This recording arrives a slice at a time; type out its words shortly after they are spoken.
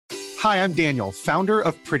Hi, I'm Daniel, founder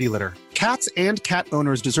of Pretty Litter. Cats and cat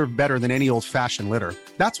owners deserve better than any old-fashioned litter.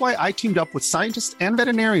 That's why I teamed up with scientists and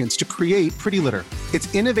veterinarians to create Pretty Litter.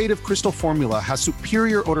 Its innovative crystal formula has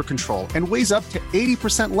superior odor control and weighs up to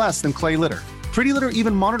 80% less than clay litter. Pretty Litter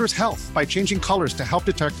even monitors health by changing colors to help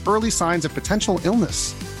detect early signs of potential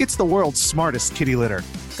illness. It's the world's smartest kitty litter.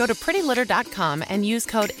 Go to prettylitter.com and use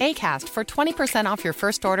code ACAST for 20% off your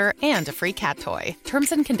first order and a free cat toy.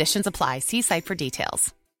 Terms and conditions apply. See site for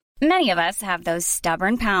details. Many of us have those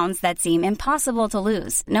stubborn pounds that seem impossible to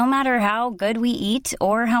lose, no matter how good we eat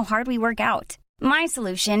or how hard we work out. My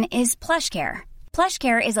solution is PlushCare.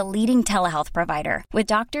 PlushCare is a leading telehealth provider with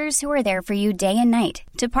doctors who are there for you day and night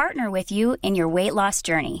to partner with you in your weight loss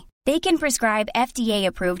journey. They can prescribe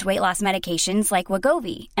FDA-approved weight loss medications like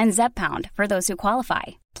Wegovy and Zepbound for those who qualify.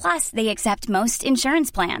 Plus, they accept most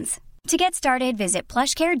insurance plans. To get started, visit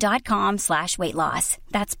plushcare.com/weightloss.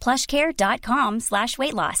 That's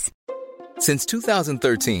plushcare.com/weightloss. Since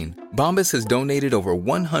 2013, Bombas has donated over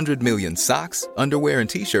 100 million socks, underwear, and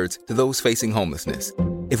T-shirts to those facing homelessness.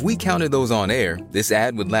 If we counted those on air, this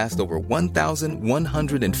ad would last over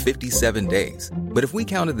 1,157 days. But if we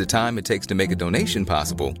counted the time it takes to make a donation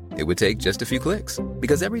possible, it would take just a few clicks.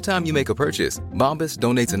 Because every time you make a purchase, Bombas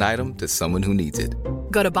donates an item to someone who needs it.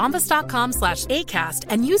 Go to bombas.com/ACAST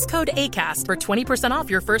and use code ACAST for 20% off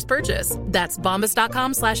your first purchase. That's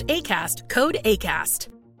bombas.com/ACAST, code ACAST.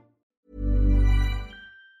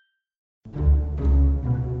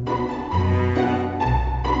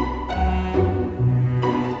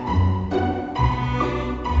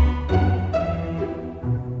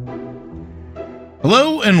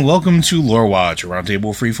 Hello and welcome to Lore Watch, a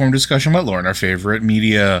roundtable freeform discussion about lore and our favorite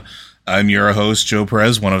media. I'm your host, Joe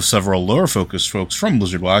Perez, one of several lore-focused folks from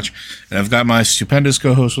Blizzard Watch, and I've got my stupendous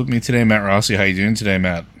co-host with me today, Matt Rossi. How you doing today,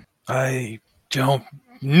 Matt? I don't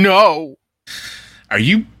know. Are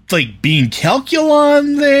you, being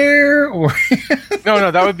Calculon there, or...? No,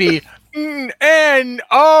 that would be N-O-O-O!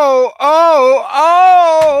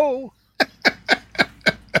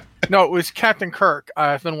 No, it was Captain Kirk.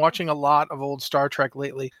 I've been watching a lot of old Star Trek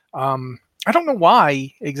lately. I don't know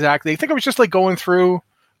why exactly. I think I was just going through,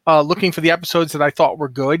 looking for the episodes that I thought were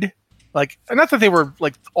good. Not that they were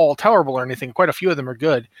all terrible or anything. Quite a few of them are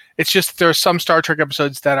good. It's just there's some Star Trek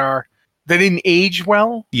episodes that they didn't age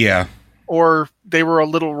well. Yeah. Or they were a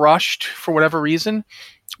little rushed for whatever reason.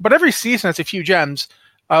 But every season has a few gems.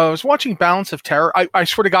 I was watching Balance of Terror. I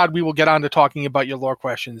swear to God, we will get on to talking about your lore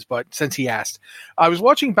questions, but since he asked. I was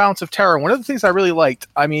watching Balance of Terror. One of the things I really liked,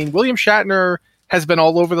 William Shatner has been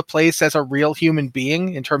all over the place as a real human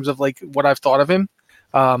being in terms of what I've thought of him.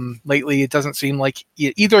 Lately, it doesn't seem like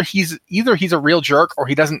either he's a real jerk or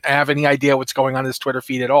he doesn't have any idea what's going on in his Twitter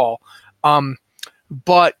feed at all.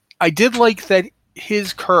 But I did like that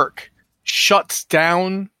his Kirk shuts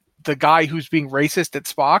down the guy who's being racist at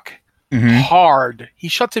Spock. Mm-hmm. Hard. He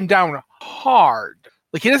shuts him down hard.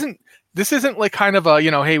 He doesn't. This isn't kind of a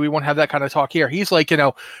hey, we won't have that kind of talk here. He's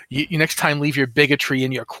you next time leave your bigotry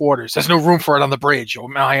in your quarters. There's no room for it on the bridge.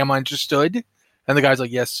 I am understood. And the guy's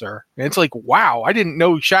like, yes, sir. And it's wow, I didn't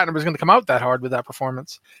know Shatner was going to come out that hard with that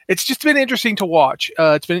performance. It's just been interesting to watch.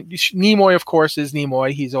 It's been Nimoy, of course, is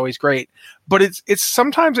Nimoy. He's always great. But it's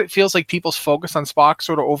sometimes it feels like people's focus on Spock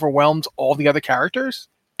sort of overwhelms all the other characters.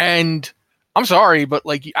 And I'm sorry, but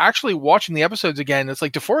actually watching the episodes again, it's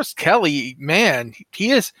DeForest Kelley, man,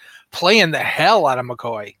 he is playing the hell out of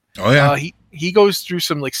McCoy. Oh yeah, he goes through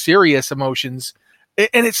some serious emotions,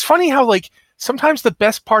 and it's funny how sometimes the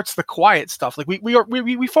best part's the quiet stuff.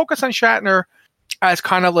 We focus on Shatner as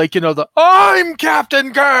kind of the I'm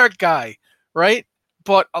Captain Kirk guy, right?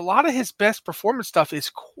 But a lot of his best performance stuff is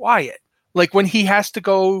quiet. When he has to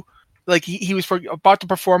go, he was about to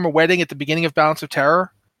perform a wedding at the beginning of Balance of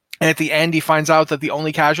Terror. And at the end, he finds out that the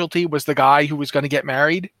only casualty was the guy who was going to get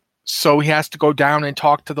married. So he has to go down and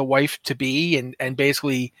talk to the wife-to-be. And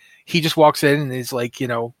basically, he just walks in and is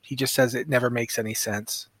he just says it never makes any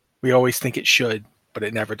sense. We always think it should, but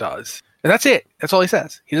it never does. And that's it. That's all he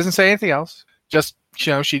says. He doesn't say anything else. Just,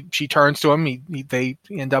 she turns to him. He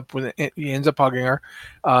ends up hugging her.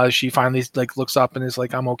 She finally looks up and is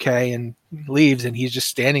I'm okay, and leaves. And he's just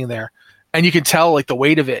standing there. And you can tell the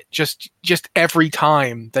weight of it just every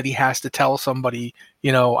time that he has to tell somebody,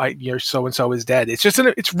 your so-and-so is dead. It's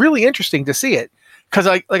it's really interesting to see it. Cause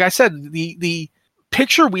like I said, the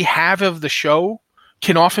picture we have of the show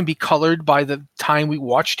can often be colored by the time we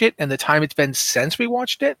watched it and the time it's been since we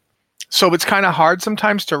watched it. So it's kind of hard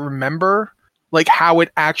sometimes to remember how it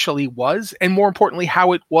actually was. And more importantly,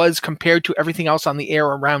 how it was compared to everything else on the air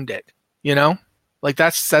around it,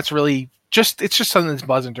 that's really it's just something that's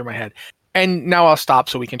buzzing through my head. And now I'll stop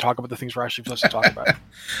so we can talk about the things we're actually supposed to talk about.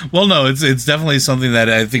 Well, no, it's definitely something that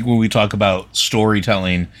I think when we talk about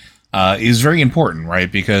storytelling is very important,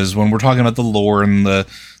 right? Because when we're talking about the lore and the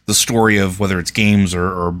story of whether it's games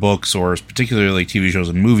or books or particularly TV shows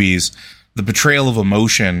and movies, the portrayal of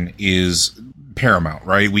emotion is paramount,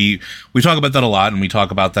 right? We talk about that a lot, and we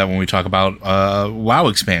talk about that when we talk about WoW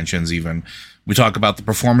expansions even. We talk about the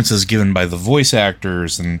performances given by the voice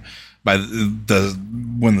actors and by the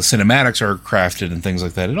when the cinematics are crafted and things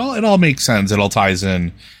like that. It all makes sense. It all ties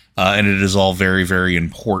in, and it is all very, very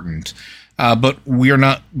important. But we are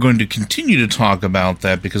not going to continue to talk about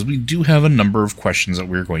that because we do have a number of questions that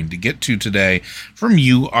we're going to get to today from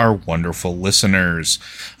you, our wonderful listeners.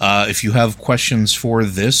 If you have questions for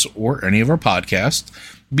this or any of our podcasts,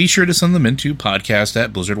 be sure to send them into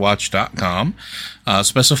podcast@blizzardwatch.com.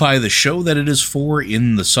 Specify the show that it is for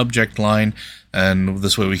in the subject line, and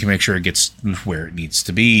this way we can make sure it gets where it needs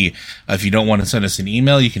to be. If you don't want to send us an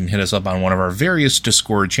email, you can hit us up on one of our various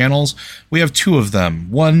Discord channels. We have 2 of them.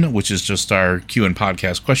 One, which is just our Q and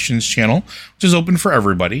Podcast Questions channel, which is open for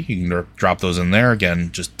everybody. You can drop those in there. Again,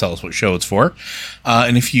 just tell us what show it's for.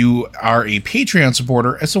 And if you are a Patreon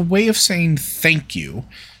supporter, as a way of saying thank you,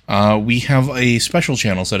 we have a special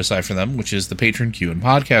channel set aside for them, which is the Patron Q and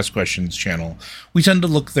Podcast Questions channel. We tend to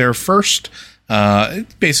look there first,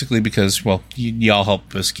 basically because, well, y'all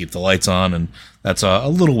help us keep the lights on, and that's a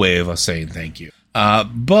little way of us saying thank you.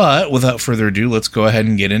 But without further ado, let's go ahead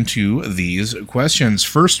and get into these questions.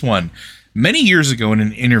 First one. Many years ago in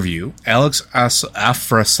an interview, Alex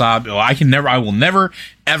Afrasiabi, I will never,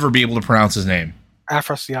 ever be able to pronounce his name.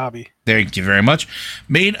 Afrasiabi. Thank you very much.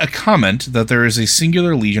 Made a comment that there is a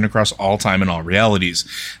singular legion across all time and all realities.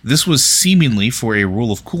 This was seemingly for a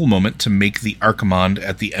rule of cool moment to make the Archimonde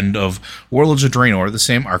at the end of Warlords of Draenor the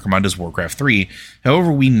same Archimonde as Warcraft 3.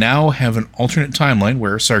 However, we now have an alternate timeline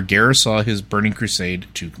where Sargeras saw his Burning Crusade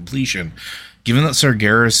to completion. Given that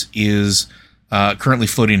Sargeras is currently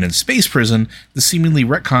floating in space prison, this seemingly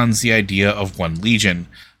retcons the idea of one legion.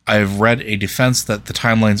 I've read a defense that the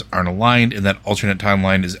timelines aren't aligned and that alternate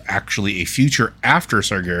timeline is actually a future after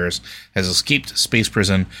Sargeras has escaped space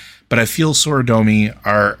prison, but I feel Sorodomi,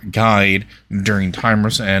 our guide during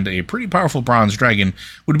Timeless and a pretty powerful bronze dragon,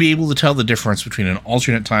 would be able to tell the difference between an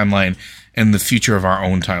alternate timeline and the future of our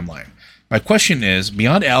own timeline. My question is,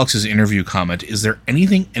 beyond Alex's interview comment, is there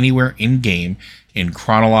anything anywhere in-game, in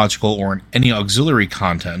chronological or in any auxiliary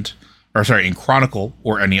content, in Chronicle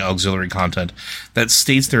or any auxiliary content, that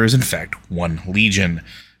states there is in fact one legion?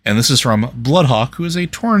 And this is from Bloodhawk, who is a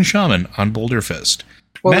Tauren shaman on Boulder Fist.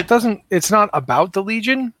 Well, it's not about the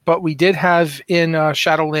legion, but we did have in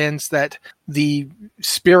Shadowlands that the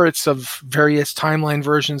spirits of various timeline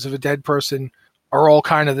versions of a dead person are all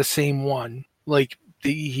kind of the same one. Like,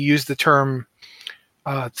 he used the term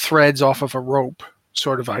threads off of a rope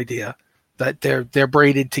sort of idea, that they're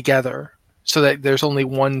braided together, so that there's only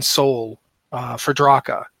one soul for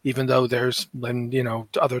Draka, even though there's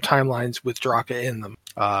other timelines with Draka in them.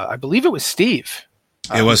 I believe it was Steve.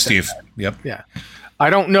 It was Steve. Yep. Yeah. I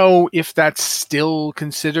don't know if that's still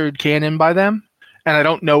considered canon by them, and I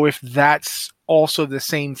don't know if that's also the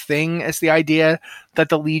same thing as the idea that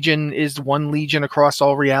the Legion is one Legion across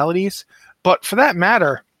all realities. But for that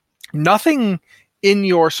matter, nothing in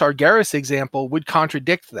your Sargeras example would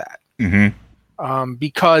contradict that. Mm-hmm.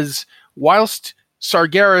 Because whilst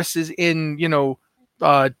Sargeras is in, the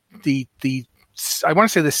I want to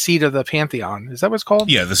say the seat of the Pantheon. Is that what it's called?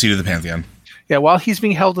 Yeah, the seat of the Pantheon. Yeah, while he's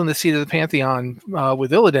being held in the seat of the Pantheon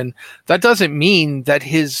with Illidan, that doesn't mean that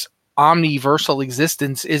his omniversal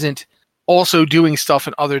existence isn't also doing stuff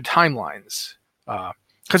in other timelines.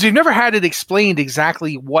 Because we've never had it explained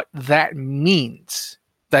exactly what that means,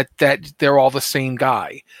 that they're all the same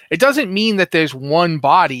guy. It doesn't mean that there's one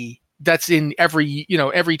body that's in every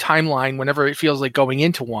timeline whenever it feels like going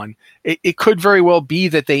into one. It could very well be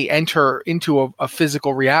that they enter into a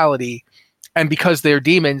physical reality, and because they're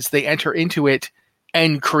demons, they enter into it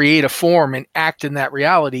and create a form and act in that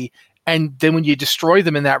reality. And then when you destroy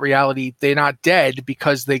them in that reality, they're not dead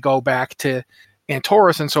because they go back to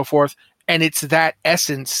Antorus and so forth. And it's that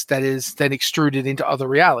essence that is then extruded into other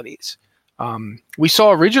realities. We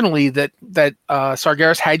saw originally that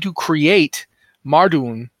Sargeras had to create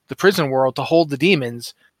Mardun, the prison world, to hold the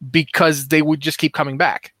demons because they would just keep coming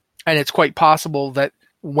back. And it's quite possible that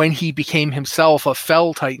when he became himself a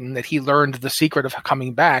Fell Titan, that he learned the secret of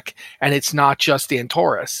coming back, and it's not just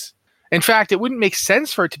Antorus. In fact, it wouldn't make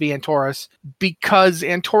sense for it to be Antorus because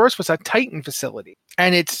Antorus was a Titan facility,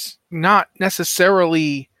 and it's not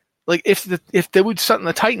necessarily like if they would something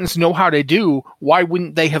the Titans know how to do, why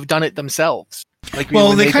wouldn't they have done it themselves? Like,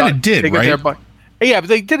 well, they kind of did, right? Yeah, but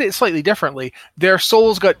they did it slightly differently. Their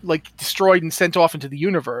souls got like destroyed and sent off into the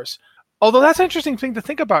universe. Although that's an interesting thing to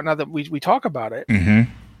think about now that we talk about it.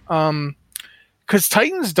 Because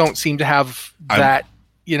Titans don't seem to have that,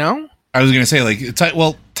 you know? I was going to say, like,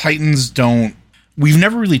 Titans don't... We've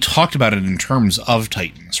never really talked about it in terms of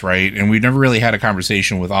Titans, right? And we've never really had a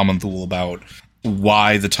conversation with Amanthul about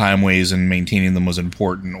why the time ways and maintaining them was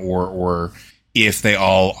important, or if they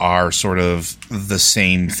all are sort of the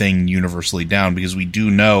same thing universally down, because we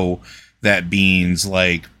do know that beings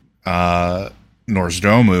like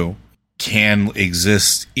Norsdomu can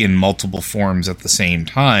exist in multiple forms at the same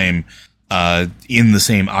time, in the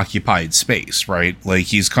same occupied space, right? Like,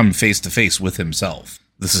 he's come face to face with himself.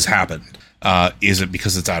 This has happened. Is it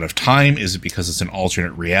because it's out of time? Is it because it's an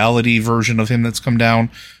alternate reality version of him that's come down?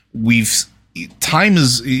 Time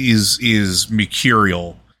is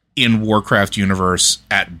mercurial in Warcraft universe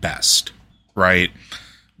at best, right?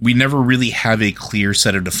 We never really have a clear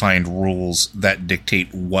set of defined rules that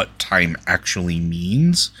dictate what time actually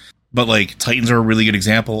means. But, like, Titans are a really good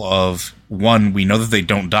example of, one, we know that they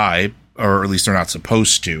don't die, or at least they're not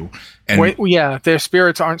supposed to. And their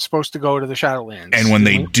spirits aren't supposed to go to the Shadowlands. And when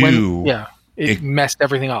they do... it messed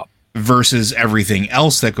everything up. Versus everything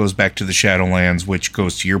else that goes back to the Shadowlands, which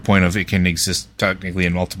goes to your point of it can exist technically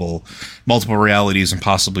in multiple realities and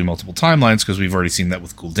possibly multiple timelines, because we've already seen that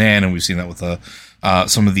with Gul'dan, and we've seen that with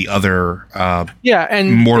some of the other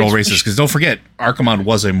and mortal races. Because don't forget, Archimonde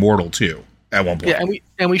was a mortal too at one point. Yeah,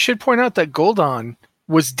 and we should point out that Gul'dan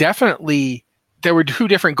was definitely... There were two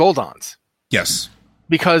different Gul'dans. Yes.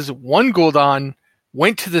 Because one Gul'dan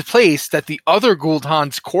went to the place that the other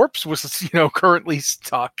Gul'dan's corpse was, currently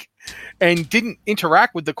stuck, and didn't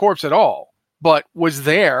interact with the corpse at all, but was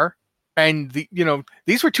there. And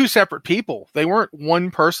these were two separate people. They weren't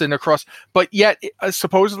one person across, but yet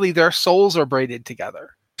supposedly their souls are braided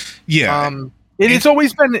together. Yeah. It's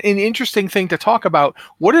always been an interesting thing to talk about.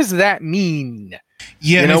 What does that mean?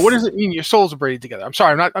 Yeah. What does it mean your souls are braided together? I'm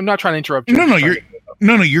sorry. I'm not trying to interrupt you.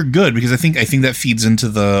 No, you're good, because I think that feeds into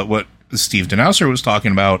what Steve Denouser was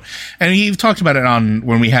talking about, and he talked about it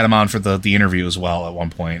when we had him on for the interview as well at one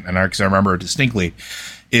point, and because I remember it distinctly,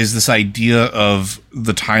 is this idea of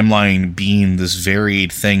the timeline being this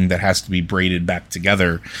varied thing that has to be braided back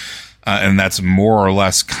together, and that's more or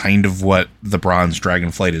less kind of what the Bronze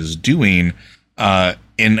Dragonflight is doing.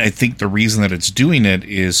 And I think the reason that it's doing it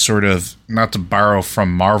is sort of, not to borrow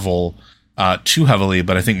from Marvel too heavily,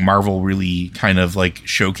 but I think Marvel really kind of like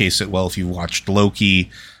showcased it well if you watched Loki,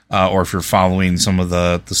 or if you're following some of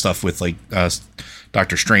the stuff with like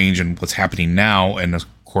Doctor Strange and what's happening now, and of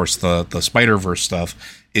course the Spider-Verse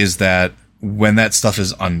stuff, is that when that stuff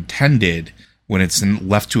is untended, when it's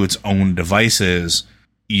left to its own devices,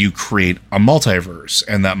 you create a multiverse,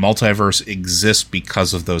 and that multiverse exists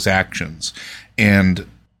because of those actions. And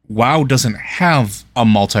WoW doesn't have a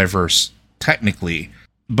multiverse technically,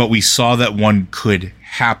 but we saw that one could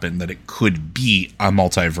happen, that it could be a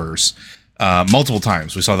multiverse multiple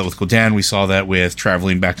times. We saw that with Gul'dan, we saw that with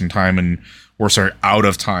traveling back in time, out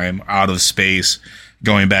of time, out of space,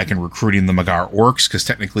 going back and recruiting the Magar orcs, because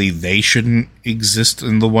technically they shouldn't exist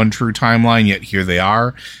in the one true timeline, yet here they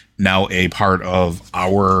are, now a part of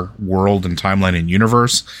our world and timeline and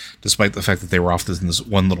universe, despite the fact that they were off in this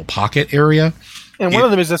one little pocket area. And one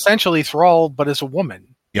of them is essentially Thrall, but as a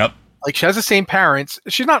woman. Yep. Like, she has the same parents.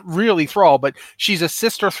 She's not really Thrall, but she's a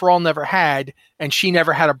sister Thrall never had, and she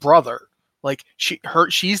never had a brother. Like,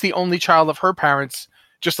 she's the only child of her parents,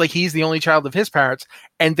 just like he's the only child of his parents,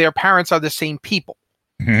 and their parents are the same people,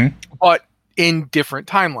 but in different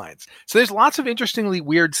timelines. So there's lots of interestingly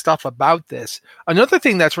weird stuff about this. Another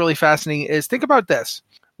thing that's really fascinating is, think about this.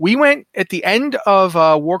 We went at the end of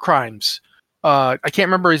War Crimes. I can't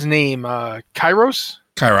remember his name. Kairos?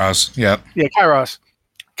 Kairos, yep. Yeah, Kairos.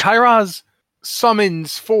 Kairos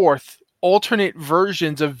summons forth alternate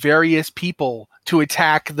versions of various people to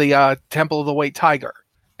attack the Temple of the White Tiger.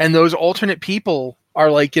 And those alternate people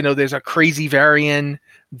are like, there's a crazy Varian.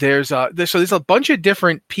 There's a bunch of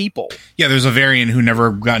different people. Yeah, there's a Varian who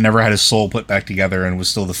never had his soul put back together and was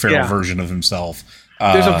still the feral version of himself.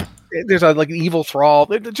 There's a like evil Thrall.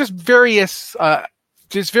 Just various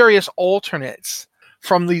alternates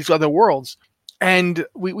from these other worlds. And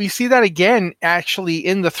we see that again, actually,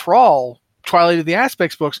 in the Thrall Twilight of the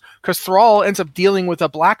Aspects books, because Thrall ends up dealing with a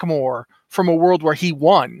Blackmoor from a world where he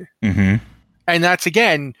won. Mm-hmm. And that's,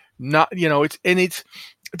 again, not, didn't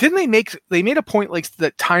they made a point like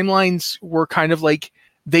that timelines were kind of like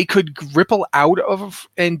they could ripple out of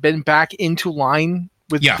and been back into line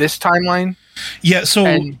with this timeline? Yeah,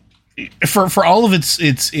 so for all of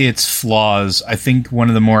its flaws, I think one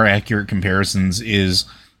of the more accurate comparisons is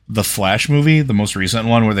the Flash movie, the most recent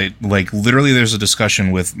one, where they like literally there's a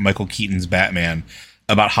discussion with Michael Keaton's Batman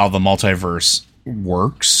about how the multiverse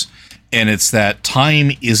works, and it's that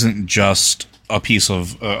time isn't just a piece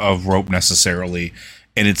of rope necessarily,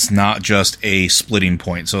 and it's not just a splitting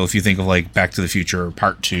point. So if you think of like Back to the Future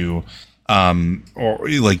Part 2, or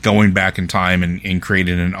like going back in time and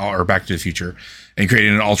creating or Back to the Future and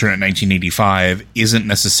creating an alternate 1985 isn't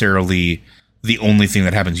necessarily the only thing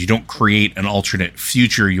that happens. You don't create an alternate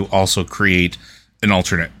future, you also create an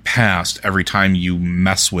alternate past every time you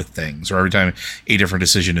mess with things or every time a different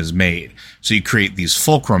decision is made. So you create these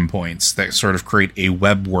fulcrum points that sort of create a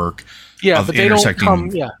web work of but they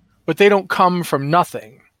intersecting. But they don't come from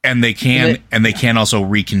nothing. And they can also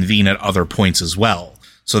reconvene at other points as well.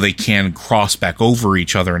 So they can cross back over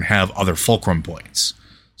each other and have other fulcrum points.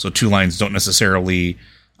 So two lines don't necessarily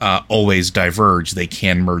always diverge. They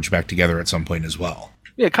can merge back together at some point as well.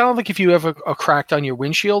 Yeah, kind of like if you have a crack on your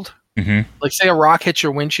windshield. Mm-hmm. Like say a rock hits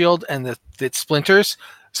your windshield and it splinters.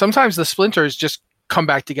 Sometimes the splinters just come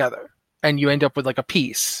back together and you end up with like a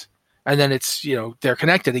piece. And then it's, they're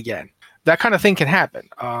connected again. That kind of thing can happen.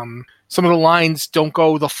 Some of the lines don't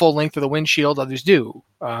go the full length of the windshield, others do.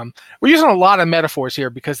 We're using a lot of metaphors here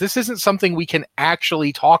because this isn't something we can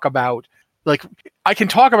actually talk about. Like, I can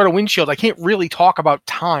talk about a windshield. I can't really talk about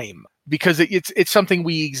time because it's something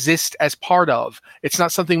we exist as part of. It's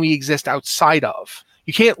not something we exist outside of.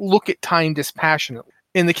 You can't look at time dispassionately.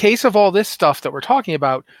 In the case of all this stuff that we're talking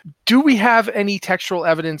about, do we have any textual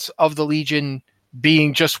evidence of the Legion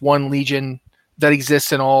being just one Legion that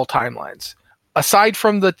exists in all timelines? Aside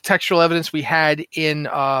from the textual evidence we had in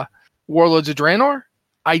Warlords of Draenor,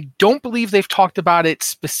 I don't believe they've talked about it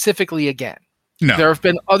specifically again. No. There have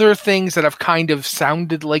been other things that have kind of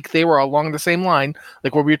sounded like they were along the same line,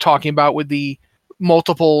 like what we were talking about with the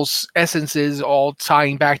multiples essences all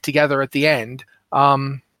tying back together at the end.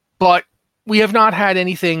 But we have not had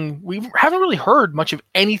anything. We haven't really heard much of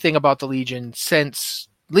anything about the Legion since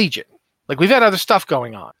Legion. Like, we've had other stuff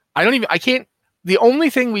going on. The only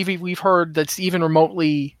thing we've heard that's even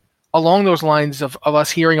remotely along those lines of us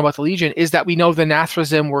hearing about the Legion is that we know the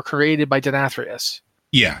Nathrazim were created by Denathrius.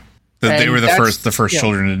 Yeah. They were the first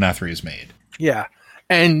children Denathrius made. Yeah.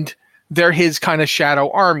 And they're his kind of shadow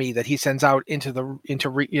army that he sends out into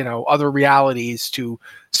other realities to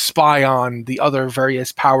spy on the other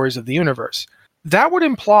various powers of the universe. That would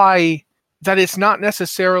imply that it's not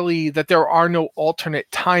necessarily that there are no alternate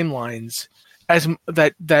timelines, as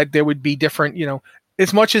that there would be different,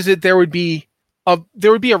 as much as there would be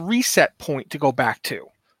a reset point to go back to.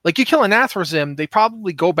 Like, you kill a Nathrazim, they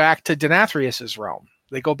probably go back to Denathrius's realm.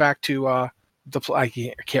 They go back to I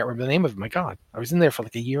can't remember the name of it. My God, I was in there for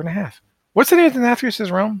like a year and a half. What's the name of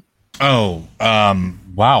Denathrius's realm? Oh,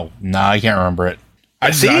 wow. Nah, I can't remember it.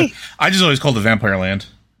 I just always called it Vampire Land.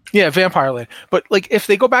 Yeah, Vampire Land. But like, if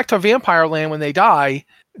they go back to Vampire Land when they die,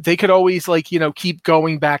 they could always keep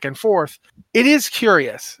going back and forth. It is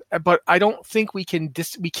curious, but I don't think we can't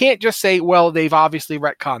just say, well, they've obviously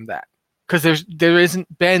retconned that, because there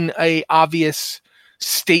isn't been a obvious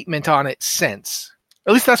statement on it since.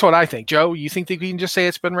 At least that's what I think. Joe, you think that we can just say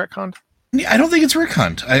it's been retconned? I don't think it's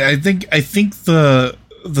retconned. I think the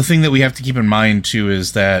thing that we have to keep in mind too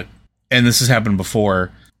is that, and this has happened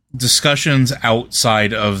before, discussions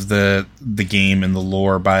outside of the game and the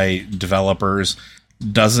lore by developers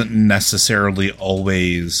doesn't necessarily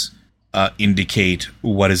always indicate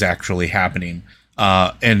what is actually happening.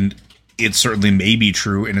 And it certainly may be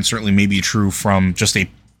true, and it certainly may be true from just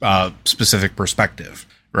a specific perspective,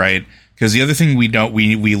 right? Because the other thing we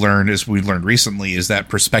learned recently is that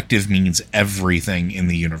perspective means everything in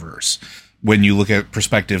the universe. When you look at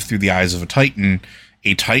perspective through the eyes of a Titan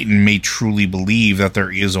may truly believe that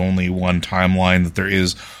there is only one timeline, that there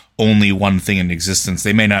is only one thing in existence.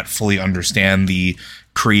 They may not fully understand the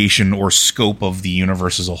creation or scope of the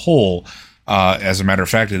universe as a whole. As a matter of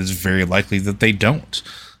fact, it is very likely that they don't.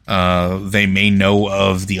 They may know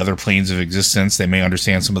of the other planes of existence. They may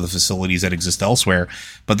understand some of the facilities that exist elsewhere,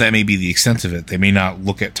 but that may be the extent of it. They may not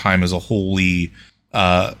look at time as a wholly,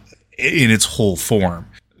 in its whole form,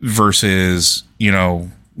 versus,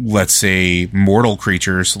 let's say mortal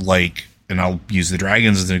creatures like, and I'll use the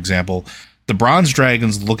dragons as an example. The bronze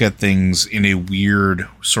dragons look at things in a weird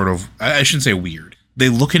sort of, I shouldn't say weird. They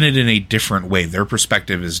look at it in a different way. Their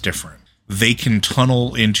perspective is different. They can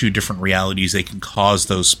tunnel into different realities. They can cause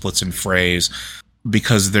those splits and frays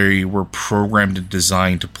because they were programmed and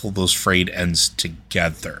designed to pull those frayed ends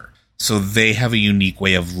together. So they have a unique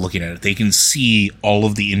way of looking at it. They can see all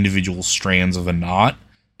of the individual strands of a knot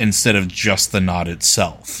instead of just the knot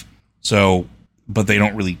itself. So, but they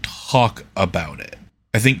don't really talk about it.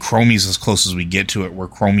 I think Chromie's as close as we get to it, where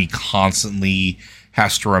Chromie constantly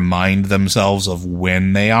has to remind themselves of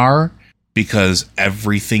when they are, because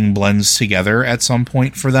everything blends together at some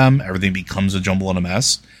point for them. Everything becomes a jumble and a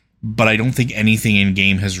mess. But I don't think anything in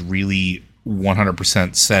game has really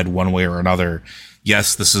 100% said one way or another,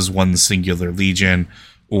 yes, this is one singular legion,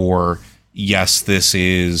 or yes, this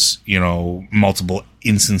is, multiple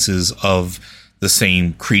instances of the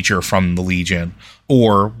same creature from the legion,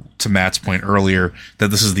 or to Matt's point earlier, that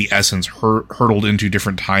this is the essence hurtled into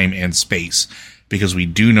different time and space, because we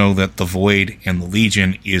do know that the Void and the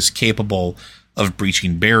Legion is capable of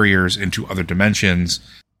breaching barriers into other dimensions,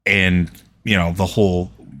 and the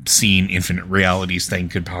whole seeing infinite realities thing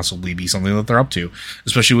could possibly be something that they're up to,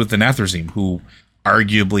 especially with the Nathrezim, who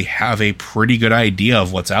arguably have a pretty good idea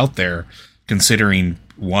of what's out there, considering,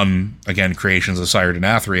 one, again, creations of Sire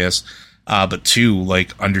Denathrius, but two,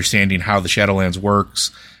 understanding how the Shadowlands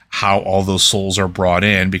works, how all those souls are brought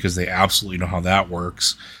in, because they absolutely know how that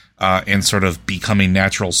works, and sort of becoming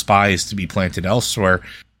natural spies to be planted elsewhere,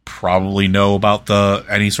 probably know about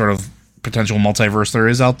any sort of potential multiverse there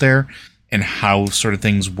is out there, and how sort of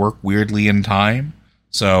things work weirdly in time.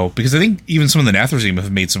 So, because I think even some of the Nathrezim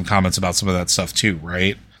have made some comments about some of that stuff too,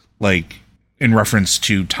 right? In reference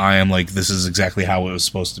to time, this is exactly how it was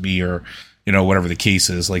supposed to be, or, whatever the case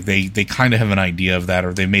is. They kind of have an idea of that,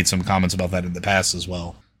 or they've made some comments about that in the past as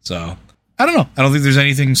well. So, I don't know. I don't think there's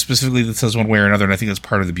anything specifically that says one way or another, and I think that's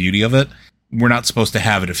part of the beauty of it. We're not supposed to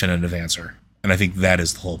have a definitive answer, and I think that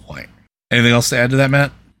is the whole point. Anything else to add to that,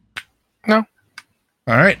 Matt? No.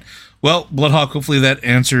 All right. Well, Bloodhawk, hopefully that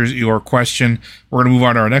answers your question. We're going to move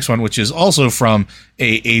on to our next one, which is also from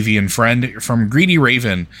a avian friend, from Greedy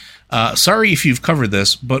Raven. Sorry if you've covered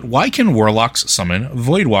this, but why can warlocks summon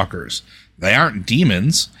Voidwalkers? They aren't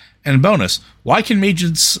demons. And bonus, why can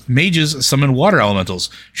mages summon water elementals?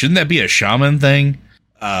 Shouldn't that be a shaman thing?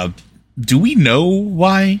 Do we know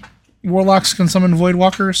why warlocks can summon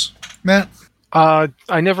Voidwalkers, Matt?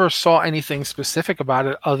 I never saw anything specific about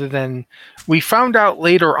it, other than we found out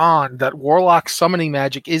later on that warlock summoning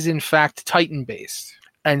magic is in fact Titan based,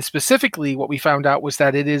 and specifically what we found out was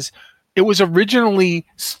that it was originally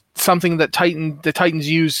something that the Titans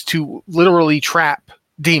used to literally trap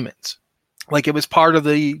demons. It was part of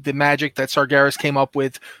the magic that Sargeras came up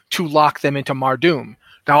with to lock them into Mardum.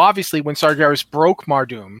 Now, obviously, when Sargeras broke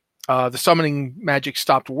Mardum, the summoning magic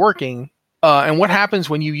stopped working. And what happens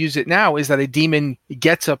when you use it now is that a demon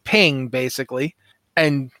gets a ping, basically,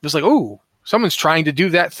 and was like, "Ooh, someone's trying to do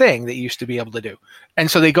that thing that you used to be able to do."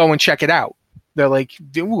 And so they go and check it out. They're like,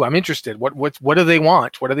 "Ooh, I'm interested. What do they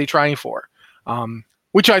want? What are they trying for?"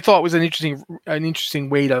 Which I thought was an interesting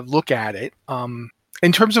way to look at it.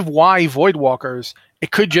 In terms of why Voidwalkers, it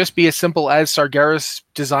could just be as simple as Sargeras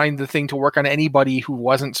designed the thing to work on anybody who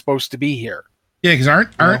wasn't supposed to be here. Yeah, because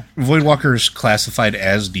aren't Voidwalkers classified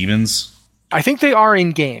as demons? I think they are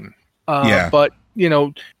in game. Yeah. But,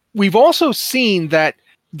 we've also seen that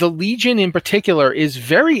the Legion in particular is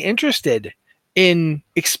very interested in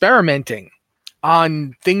experimenting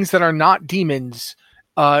on things that are not demons.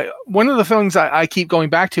 One of the things I keep going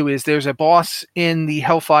back to is there's a boss in the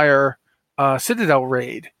Hellfire Citadel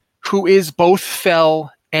raid who is both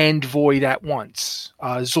Fel and Void at once.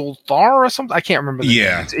 Zulthar or something? I can't remember the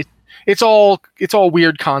name. It's all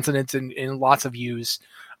weird consonants in lots of U's.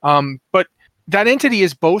 But that entity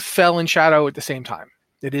is both Fel and Shadow at the same time.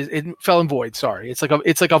 It Fel and Void. Sorry, it's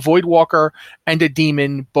like a Void Walker and a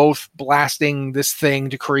demon both blasting this thing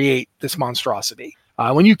to create this monstrosity.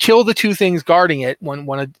 When you kill the two things guarding it,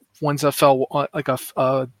 one's a Fel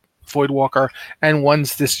a Void Walker and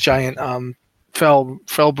one's this giant Fel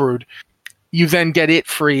brood, you then get it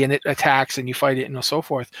free and it attacks and you fight it and so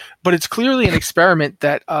forth. But it's clearly an experiment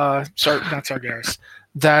that not Sargeras,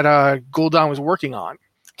 that Gul'dan was working on.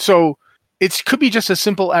 So it could be just as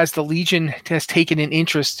simple as the Legion has taken an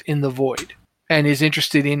interest in the Void and is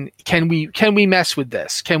interested in, can we mess with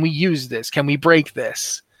this? Can we use this? Can we break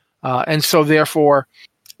this? And so therefore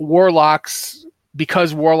warlocks,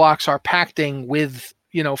 because warlocks are pacting with,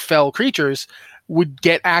 Fel creatures, would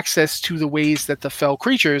get access to the ways that the Fel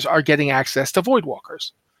creatures are getting access to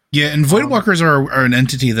Voidwalkers. Yeah, and Voidwalkers are an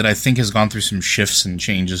entity that I think has gone through some shifts and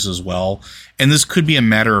changes as well. And this could be a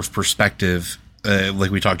matter of perspective,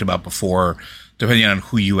 like we talked about before, depending on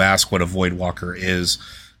who you ask what a Voidwalker is.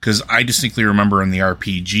 Because I distinctly remember in the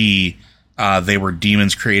RPG, they were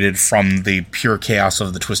demons created from the pure chaos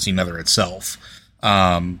of the Twisting Nether itself.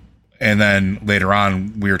 And then later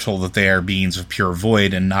on, we were told that they are beings of pure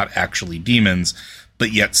void and not actually demons,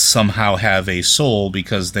 but yet somehow have a soul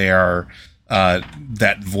because they are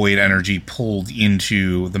that void energy pulled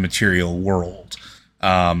into the material world.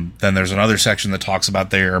 Then there's another section that talks about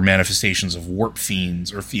their manifestations of warp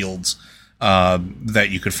fiends or fields that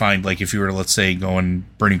you could find, like if you were to, let's say, go in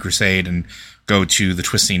Burning Crusade and go to the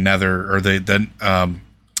Twisting Nether, or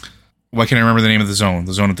why can't I remember the name of the zone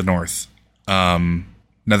at the north?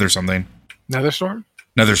 Nether something. Netherstorm?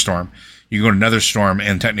 Netherstorm. You go to Netherstorm,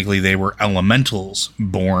 and technically they were elementals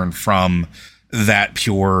born from that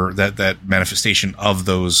manifestation of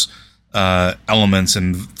those elements,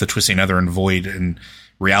 and the Twisting Nether and Void and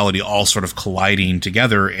reality all sort of colliding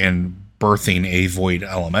together and birthing a Void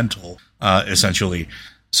elemental, essentially.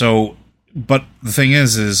 So, but the thing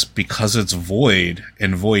is because it's Void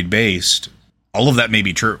and Void based, all of that may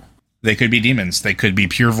be true. They could be demons. They could be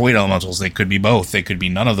pure Void elementals. They could be both. They could be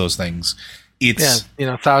none of those things. It's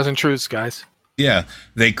 1,000 truths, guys. Yeah,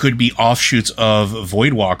 they could be offshoots of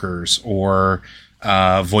Void Walkers or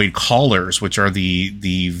Void Callers, which are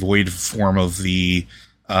the Void form of the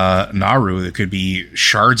Naru. It could be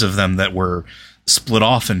shards of them that were split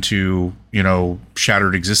off into,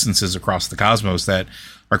 shattered existences across the cosmos that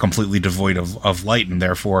are completely devoid of light, and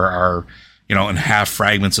therefore are, and have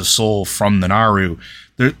fragments of soul from the Naru.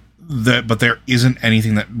 But there isn't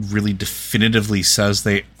anything that really definitively says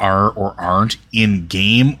they are or aren't in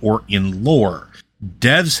game or in lore.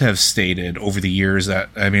 Devs have stated over the years that,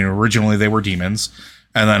 originally they were demons,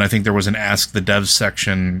 and then I think there was an Ask the Devs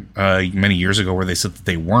section many years ago where they said that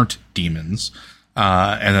they weren't demons,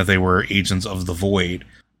 and that they were agents of the Void.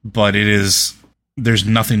 But there's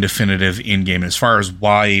nothing definitive in game as far as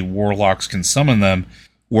why warlocks can summon them.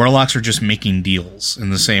 Warlocks are just making deals in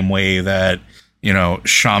the same way that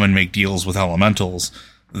shaman make deals with elementals.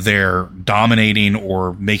 They're dominating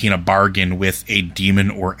or making a bargain with a demon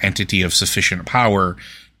or entity of sufficient power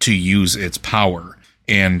to use its power.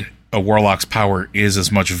 And a warlock's power is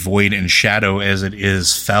as much void and shadow as it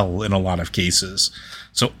is fel in a lot of cases.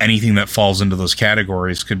 So anything that falls into those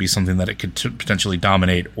categories could be something that it could potentially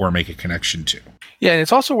dominate or make a connection to. Yeah, and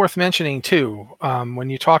it's also worth mentioning, too, when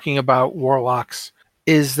you're talking about warlocks,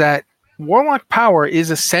 is that warlock power is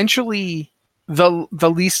essentially the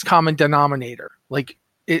least common denominator. Like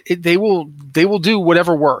they will do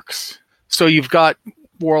whatever works. So you've got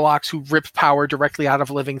warlocks who rip power directly out of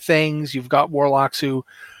living things. You've got warlocks who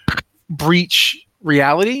breach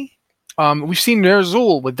reality. We've seen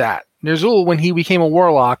Ner'zhul with that. Ner'zhul, when he became a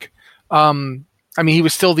warlock, he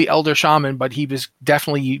was still the elder shaman, but he was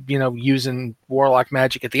definitely using warlock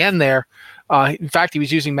magic at the end there. In fact, he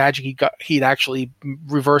was using magic he'd actually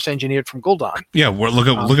reverse engineered from Gul'dan. Yeah, look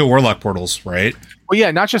at warlock portals, right? Well,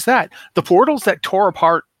 yeah, not just that. The portals that tore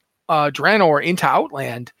apart Draenor into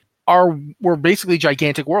Outland were basically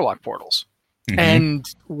gigantic warlock portals. Mm-hmm.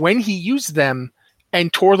 And when he used them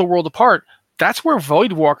and tore the world apart, that's where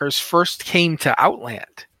Voidwalkers first came to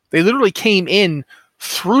Outland. They literally came in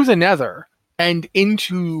through the Nether and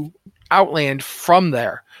into Outland from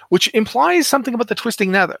there, which implies something about the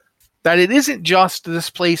Twisting Nether. That it isn't just this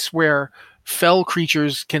place where fell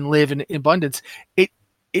creatures can live in abundance.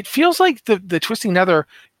 It feels like the Twisting Nether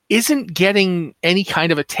isn't getting any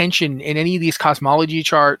kind of attention in any of these cosmology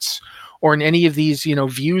charts or in any of these,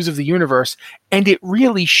 views of the universe. And it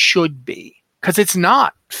really should be, because it's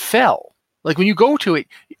not fell. Like when you go to it,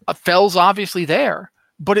 fell's obviously there,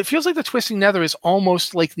 but it feels like the Twisting Nether is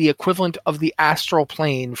almost like the equivalent of the astral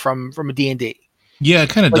plane from a D&D. Yeah, it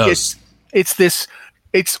kind of does.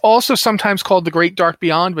 It's also sometimes called the Great Dark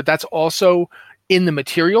Beyond, but that's also in the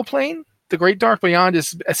material plane. The Great Dark Beyond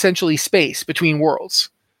is essentially space between worlds.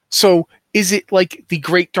 So is it like the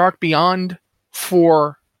Great Dark Beyond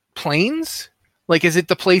for planes? Like, is it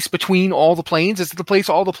the place between all the planes? Is it the place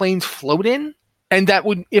all the planes float in? And that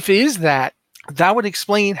would, if it is that would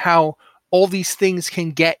explain how all these things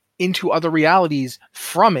can get into other realities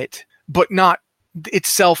from it, but not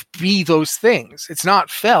itself be those things. It's not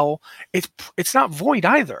fell. It's not void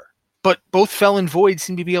either. But both fell and void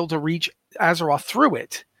seem to be able to reach Azeroth through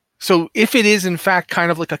it. So if it is in fact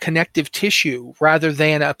kind of like a connective tissue rather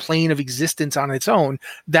than a plane of existence on its own,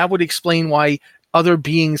 that would explain why other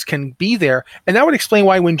beings can be there. And that would explain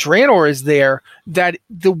why when Draenor is there, that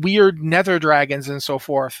the weird nether dragons and so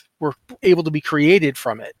forth were able to be created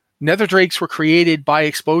from it. Nether drakes were created by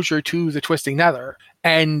exposure to the Twisting Nether.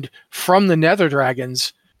 And from the nether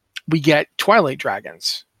dragons, we get twilight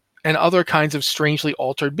dragons and other kinds of strangely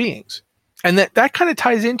altered beings. And that kind of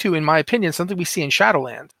ties into, in my opinion, something we see in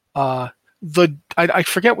Shadowland. I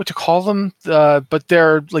forget what to call them, but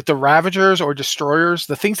they're like the Ravagers or Destroyers,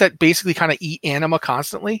 the things that basically kind of eat anima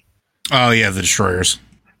constantly. Oh, yeah, the Destroyers.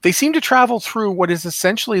 They seem to travel through what is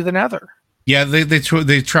essentially the Nether. Yeah,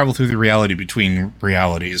 they travel through the reality between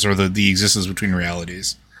realities, or the existence between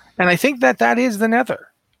realities. And I think that is the Nether.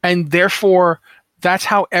 And therefore, that's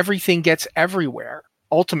how everything gets everywhere.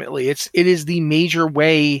 Ultimately, it is the major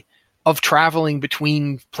way of traveling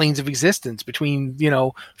between planes of existence, between,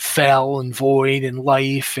 fel and void and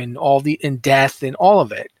life and and death and all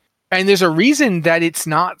of it. And there's a reason that it's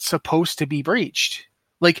not supposed to be breached.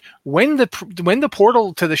 Like when the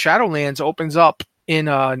portal to the Shadowlands opens up in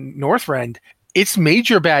Northrend, it's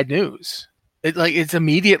major bad news. It's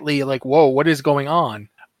immediately like, whoa, what is going on?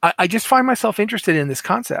 I just find myself interested in this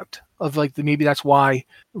concept of maybe that's why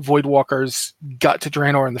Voidwalkers got to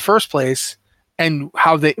Draenor in the first place and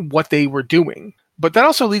what they were doing. But that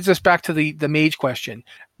also leads us back to the mage question.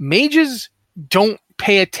 Mages don't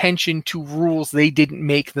pay attention to rules they didn't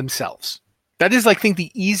make themselves. That is, I think,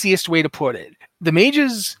 the easiest way to put it. The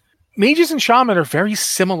mages and shaman are very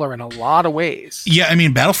similar in a lot of ways. Yeah, I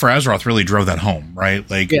mean, Battle for Azeroth really drove that home, right?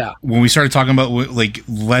 When we started talking about,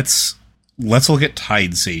 let's look at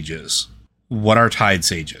Tide Sages. What are Tide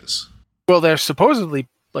Sages? Well, they're supposedly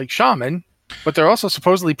shaman, but they're also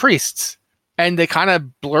supposedly priests. And they kind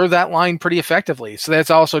of blur that line pretty effectively. So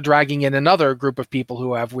that's also dragging in another group of people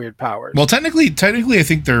who have weird powers. Well, technically, I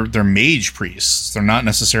think they're mage priests. They're not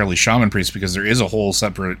necessarily shaman priests because there is a whole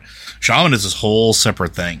separate... Shaman is this whole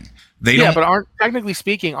separate thing. But technically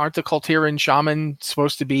speaking, aren't the Kultiran shaman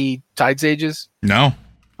supposed to be Tide Sages? No.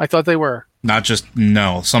 I thought they were.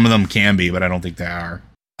 No. Some of them can be, but I don't think they are.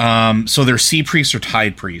 So they're sea priests or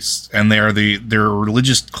tide priests, and they're a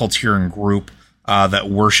religious Kultiran group that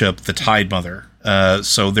worship the Tide Mother.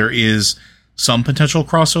 So there is some potential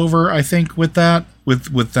crossover, I think, with that,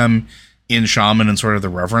 with them in shaman and sort of the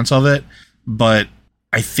reverence of it. But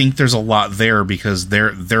I think there's a lot there because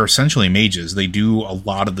they're essentially mages. They do a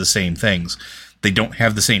lot of the same things. They don't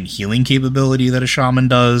have the same healing capability that a shaman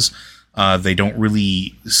does. They don't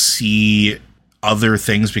really see other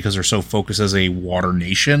things because they're so focused as a water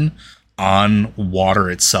nation on water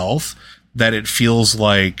itself that it feels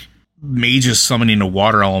like mages summoning a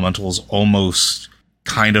water elemental is almost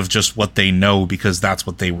kind of just what they know because that's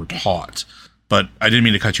what they were taught. But I didn't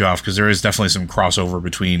mean to cut you off because there is definitely some crossover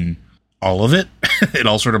between all of it. It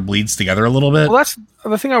all sort of bleeds together a little bit. Well, that's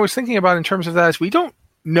the thing I was thinking about in terms of that is we don't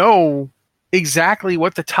know exactly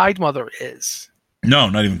what the Tide Mother is. No,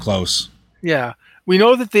 not even close. Yeah. We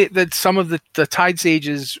know that some of the Tide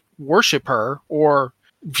Sages worship her or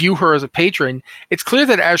view her as a patron. It's clear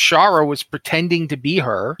that Azshara was pretending to be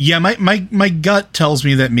her. Yeah, my gut tells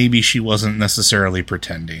me that maybe she wasn't necessarily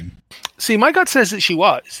pretending. See, my gut says that she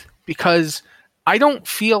was, because I don't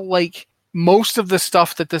feel like most of the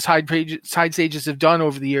stuff that the Tide Sages have done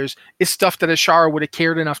over the years is stuff that Azshara would have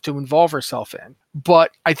cared enough to involve herself in.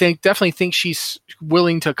 But I definitely think she's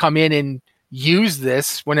willing to come in and use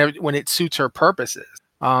this when it suits her purposes.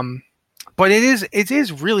 But it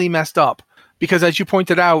is really messed up. Because as you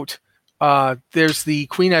pointed out, there's the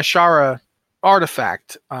Queen Azshara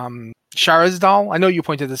artifact, Sharazdal. I know you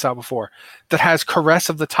pointed this out before. That has Caress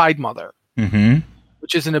of the Tide Mother,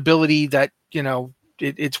 which is an ability that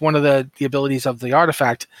it's one of the abilities of the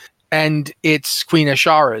artifact, and it's Queen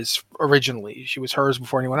Azshara's originally. She was hers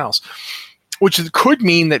before anyone else, which could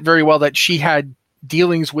mean that very well that she had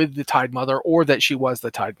dealings with the Tide Mother, or that she was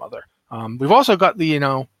the Tide Mother. We've also got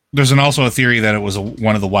There's also a theory that it was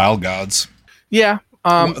one of the wild gods. Yeah.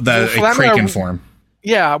 A Kraken form.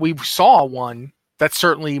 Yeah, we saw one that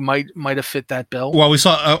certainly might have fit that bill. Well, we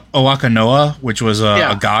saw Owakanoa, which was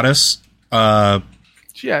a goddess. Yeah,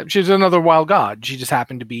 she's another wild god. She just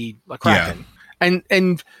happened to be a Kraken. Yeah.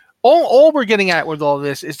 And all we're getting at with all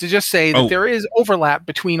this is to just say that there is overlap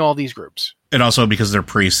between all these groups. And also because they're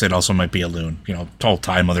priests, it also might be a loon. Whole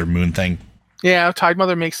Tide Mother moon thing. Yeah, Tide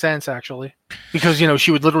Mother makes sense, actually. Because,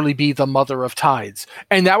 she would literally be the mother of tides.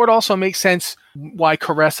 And that would also make sense why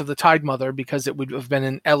Caress of the Tide Mother, because it would have been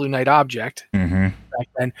an Elunite object back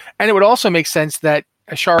then. And it would also make sense that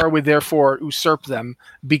Azshara would therefore usurp them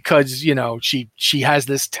because, she has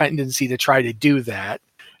this tendency to try to do that.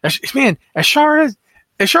 Man, Azshara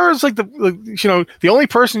is like the only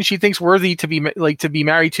person she thinks worthy to be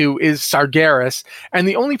married to is Sargeras, and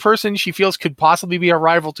the only person she feels could possibly be a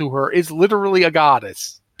rival to her is literally a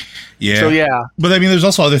goddess. Yeah. So yeah. But I mean, there's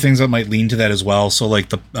also other things that might lean to that as well. So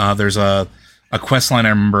like there's a quest line I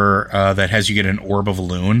remember that has you get an orb of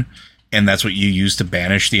loon, and that's what you use to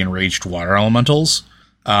banish the enraged water elementals.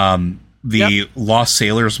 The Lost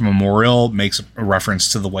Sailors Memorial makes a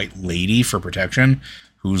reference to the White Lady for protection.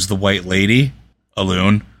 Who's the White Lady? A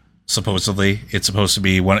loon, supposedly. It's supposed to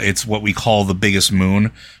be it's what we call the biggest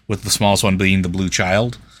moon, with the smallest one being the blue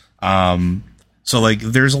child. So like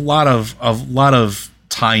there's a lot of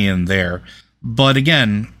tie-in there. But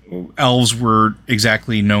again, elves were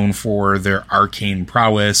exactly known for their arcane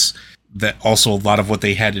prowess. that also a lot of what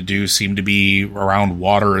they had to do seemed to be around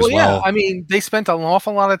water as well. Yeah, I mean, they spent an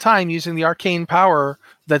awful lot of time using the arcane power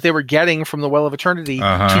that they were getting from the Well of Eternity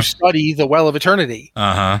to study the Well of Eternity.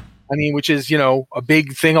 I mean, which is, a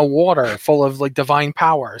big thing of water full of like divine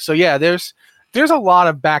power. So yeah, there's a lot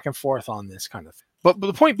of back and forth on this kind of thing. But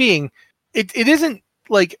the point being, it isn't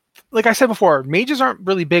like I said before, mages aren't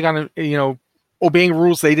really big on, obeying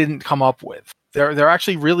rules they didn't come up with. They're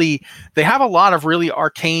actually they have a lot of really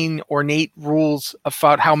arcane, ornate rules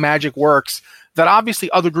about how magic works that obviously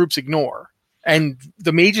other groups ignore. And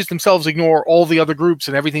the mages themselves ignore all the other groups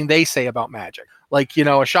and everything they say about magic. Like,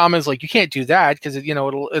 a shaman's like, you can't do that because,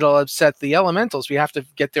 it'll upset the elementals. We have to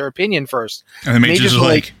get their opinion first. And the mages are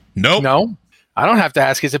like, nope. No, I don't have to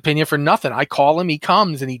ask his opinion for nothing. I call him, he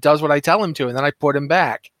comes, and he does what I tell him to, and then I put him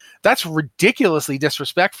back. That's ridiculously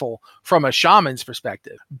disrespectful from a shaman's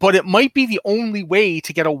perspective. But it might be the only way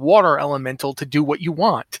to get a water elemental to do what you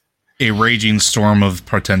want. A raging storm of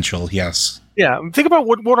potential, yes. Yeah, think about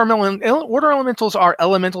what water elementals are.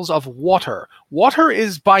 Elementals of water. Water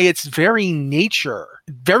is by its very nature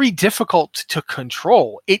very difficult to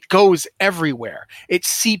control. It goes everywhere. It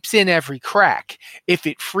seeps in every crack. If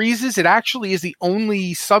it freezes, it actually is the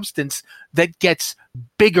only substance that gets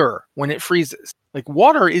bigger when it freezes. Like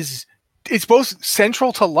water it's both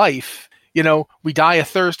central to life. We die of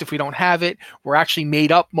thirst if we don't have it. We're actually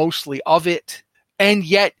made up mostly of it. And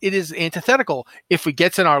yet it is antithetical. If it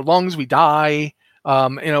gets in our lungs, we die.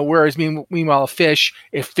 Whereas meanwhile,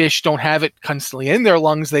 if fish don't have it constantly in their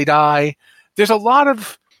lungs, they die. There's a lot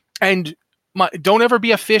of, don't ever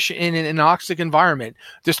be a fish in an anoxic environment.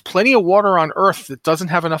 There's plenty of water on Earth that doesn't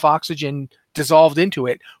have enough oxygen dissolved into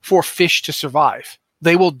it for fish to survive.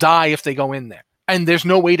 They will die if they go in there. And there's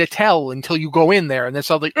no way to tell until you go in there. And then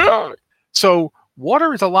suddenly, ugh! So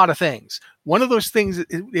water is a lot of things. One of those things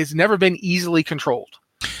has never been easily controlled.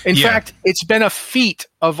 In fact, it's been a feat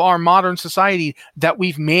of our modern society that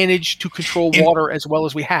we've managed to control water as well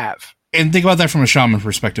as we have. And think about that from a shaman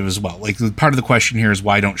perspective as well. Like, part of the question here is,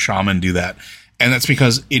 why don't shaman do that? And that's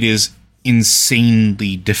because it is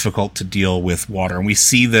insanely difficult to deal with water. And we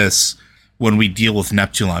see this when we deal with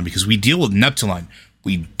Neptulon, because we deal with Neptulon.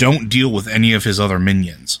 We don't deal with any of his other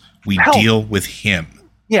minions. We deal with him.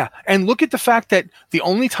 Yeah, and look at the fact that the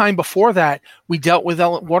only time before that we dealt with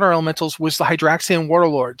water elementals was the Hydraxian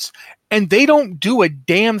Warlords. And they don't do a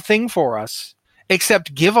damn thing for us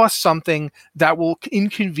except give us something that will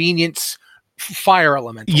inconvenience fire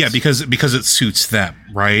elementals. Yeah, because it suits them,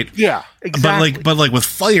 right? Yeah, exactly. But like with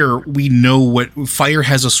fire, we know what fire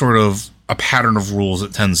has a pattern of rules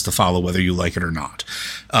it tends to follow, whether you like it or not.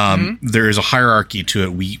 There is a hierarchy to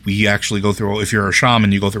it. We actually go through, if you're a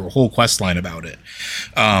shaman, you go through a whole quest line about it.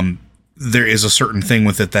 There is a certain thing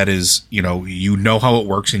with it that is, you know how it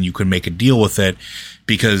works and you can make a deal with it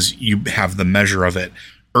because you have the measure of it.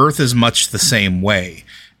 Earth is much the same way,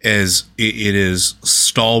 as it is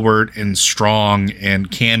stalwart and strong and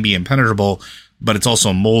can be impenetrable, but it's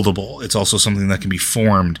also moldable. It's also something that can be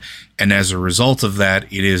formed. And as a result of that,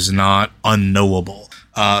 it is not unknowable.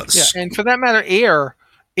 And for that matter,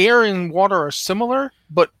 air and water are similar,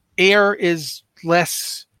 but air is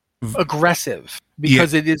less aggressive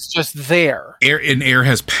because it is just there. Air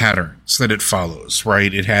has patterns that it follows,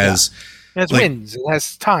 right? It has winds, it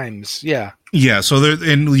has times, yeah. Yeah, so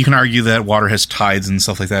and you can argue that water has tides and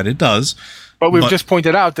stuff like that. It does. But we've just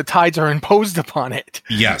pointed out the tides are imposed upon it.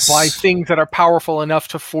 Yes. By things that are powerful enough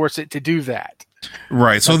to force it to do that.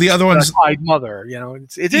 Right. So the other one's Tide Mother,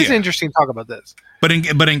 it is interesting to talk about this. But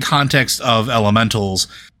in context of elementals,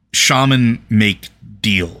 shaman make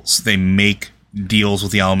deals. They make deals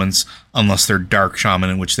with the elements unless they're dark shaman,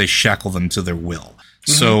 in which they shackle them to their will.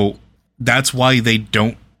 Mm-hmm. So that's why they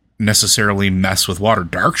don't necessarily mess with water.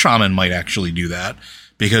 Dark shaman might actually do that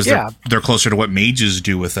because they're closer to what mages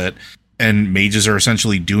do with it. And mages are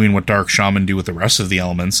essentially doing what dark shaman do with the rest of the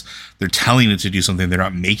elements. They're telling it to do something. They're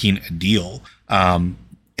not making a deal. And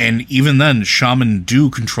even then, shaman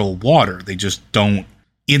do control water. They just don't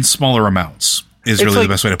in smaller amounts is really the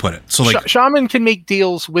best way to put it. So shaman can make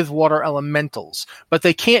deals with water elementals, but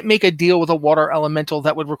they can't make a deal with a water elemental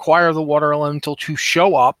that would require the water elemental to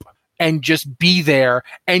show up and just be there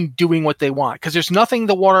and doing what they want. Because there's nothing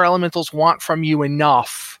the water elementals want from you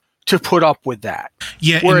enough to put up with that.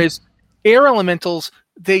 Yeah. Whereas air elementals,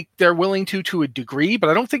 they're willing to a degree, but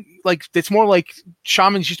I don't think it's more like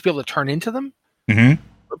shamans used to be able to turn into them. Mm-hmm.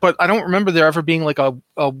 But I don't remember there ever being like an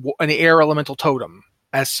air elemental totem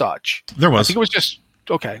as such. There was. I think it was just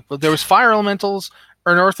okay. But there was fire elementals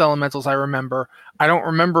or earth elementals. I remember. I don't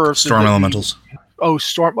remember if storm elementals.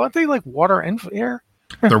 Storm. Well, they like water and air.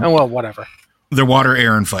 Well, whatever. They're water,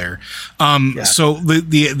 air, and fire. So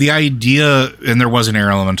the idea, and there was an air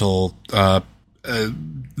elemental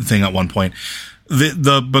thing at one point.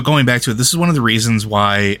 But going back to it, this is one of the reasons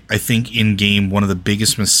why I think in game one of the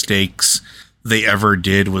biggest mistakes they ever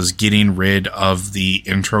did was getting rid of the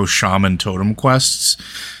intro shaman totem quests.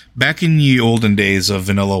 Back in the olden days of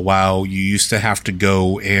vanilla WoW, you used to have to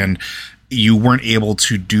go and you weren't able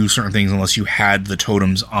to do certain things unless you had the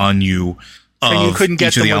totems on you. And you couldn't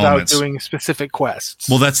get them without elements. doing specific quests.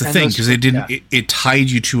 Well, that's the thing, because it didn't. Yeah. It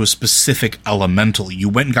tied you to a specific elemental. You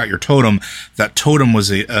went and got your totem. That totem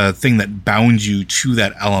was a thing that bound you to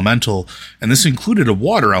that elemental, and this included a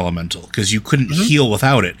water elemental because you couldn't heal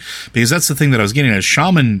without it. Because that's the thing that I was getting at.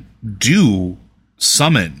 Shaman do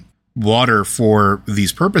summon water for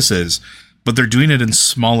these purposes, but they're doing it in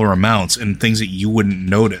smaller amounts and things that you wouldn't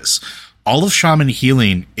notice. All of shaman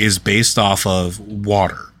healing is based off of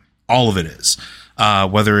water. All of it is.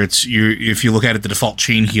 Whether it's if you look at it, the default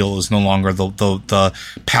chain heal is no longer the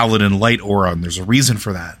paladin light aura, and there's a reason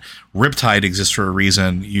for that. Riptide exists for a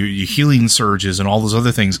reason. You healing surges and all those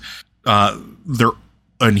other things. They're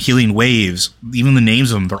and healing waves. Even the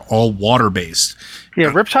names of them, they're all water based.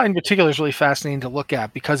 Yeah, Riptide in particular is really fascinating to look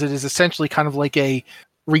at because it is essentially kind of like a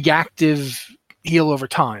reactive heal over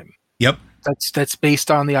time. Yep. That's based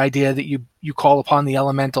on the idea that you call upon the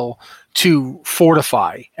elemental to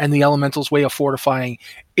fortify, and the elemental's way of fortifying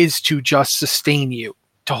is to just sustain you,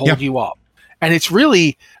 to hold you up. And it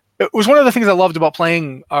was one of the things I loved about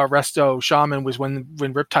playing Resto Shaman was when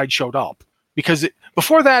Riptide showed up, because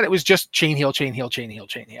before that it was just chain heal.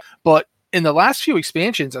 But in the last few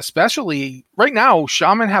expansions, especially right now,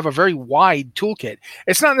 Shaman have a very wide toolkit.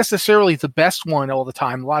 It's not necessarily the best one all the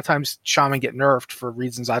time. A lot of times Shaman get nerfed for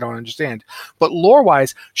reasons I don't understand. But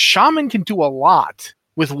lore-wise, Shaman can do a lot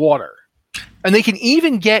with water. And they can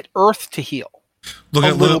even get Earth to heal a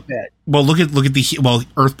little bit. Well, look at the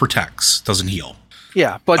Earth protects, doesn't heal.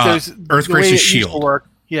 Yeah, but there's Earth creates a shield.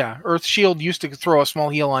 Yeah, Earth Shield used to throw a small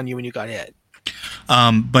heal on you when you got hit.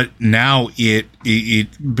 But now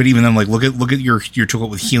but even then, like look at your toolkit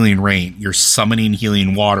with healing rain. You're summoning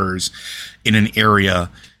healing waters in an area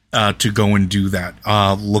to go and do that.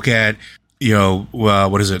 Look at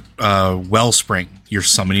what is it? Wellspring. You're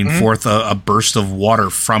summoning forth a burst of water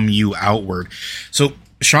from you outward. So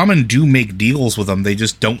shaman do make deals with them. They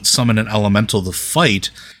just don't summon an elemental to fight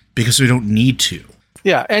because we don't need to.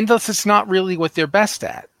 Yeah, and thus it's not really what they're best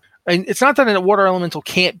at. And it's not that a water elemental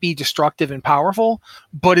can't be destructive and powerful,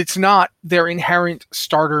 but it's not their inherent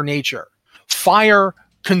starter nature. Fire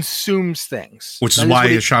consumes things. Which is why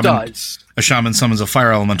a shaman summons a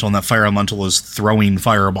fire elemental, and that fire elemental is throwing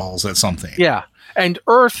fireballs at something. Yeah, and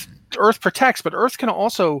Earth protects, but Earth can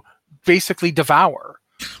also basically devour.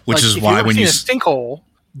 Which is why when you see a sinkhole,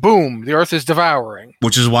 boom, the Earth is devouring.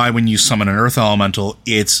 Which is why when you summon an Earth elemental,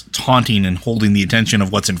 it's taunting and holding the attention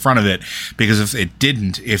of what's in front of it. Because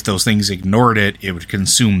if those things ignored it, it would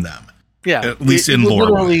consume them. Yeah, at least in lore.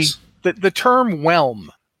 The term whelm,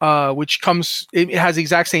 it has the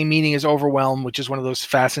exact same meaning as overwhelm, which is one of those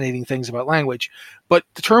fascinating things about language. But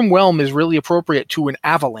the term whelm is really appropriate to an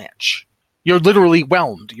avalanche. You're literally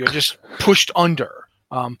whelmed. You're just pushed under.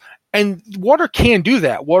 And water can do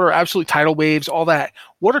that. Water, absolute tidal waves, all that.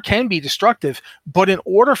 Water can be destructive, but in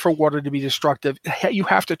order for water to be destructive, you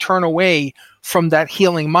have to turn away from that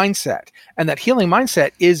healing mindset. And that healing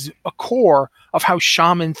mindset is a core of how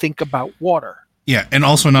shaman think about water. Yeah, and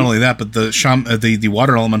also not only that, but the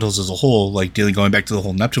water elementals as a whole, like going back to the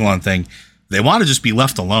whole Neptulon thing, they want to just be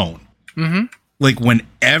left alone. Mm-hmm. Like when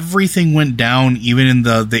everything went down, even in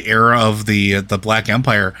the era of the Black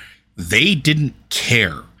Empire, they didn't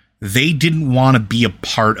care. They didn't want to be a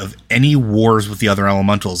part of any wars with the other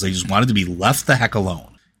elementals. They just wanted to be left the heck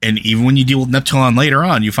alone. And even when you deal with Neptulon later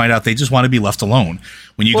on, you find out they just want to be left alone.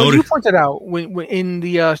 When you you pointed out when in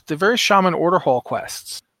the various Shaman Order Hall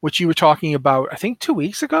quests, which you were talking about, I think 2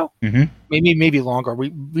 weeks ago, maybe longer.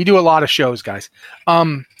 We do a lot of shows, guys.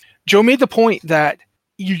 Joe made the point that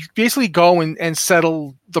you basically go and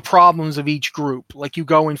settle the problems of each group. Like you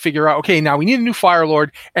go and figure out, okay, now we need a new Fire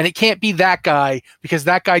Lord, and it can't be that guy because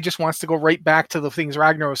that guy just wants to go right back to the things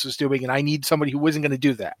Ragnaros was doing, and I need somebody who isn't going to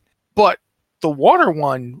do that. But the water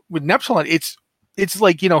one with Neptulon, it's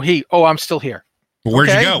like, hey, I'm still here. Well, where'd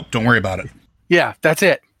you go? Don't worry about it. Yeah, that's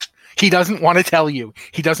it. He doesn't want to tell you.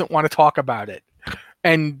 He doesn't want to talk about it.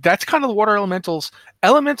 And that's kind of the water elementals.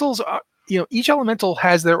 Elementals are, each elemental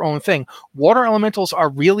has their own thing. Water elementals are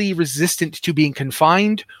really resistant to being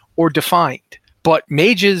confined or defined, but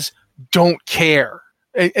mages don't care.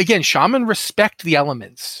 Again, shaman respect the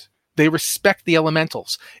elements. They respect the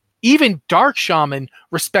elementals. Even dark shaman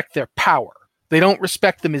respect their power. They don't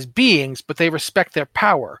respect them as beings, but they respect their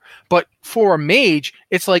power. But for a mage,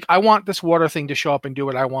 it's like, I want this water thing to show up and do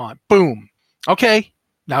what I want. Boom. Okay,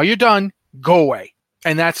 now you're done. Go away.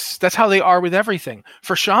 And that's how they are with everything.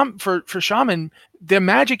 For shaman, their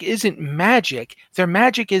magic isn't magic. Their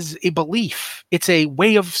magic is a belief. It's a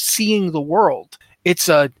way of seeing the world. It's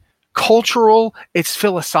a cultural, it's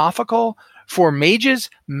philosophical. For mages,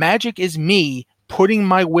 magic is me putting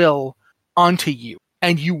my will onto you.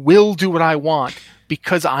 And you will do what I want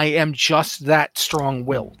because I am just that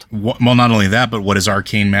strong-willed. Well, not only that, but what is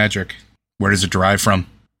arcane magic? Where does it derive from?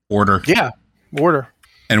 Order. Yeah, order.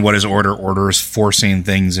 And what is order? Order is forcing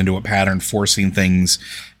things into a pattern, forcing things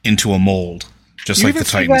into a mold, just like the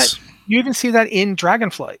Titans. You even see that in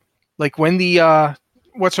Dragonflight. Like when the,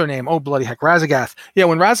 what's her name? Oh, bloody heck, Razagath. Yeah,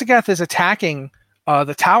 when Razagath is attacking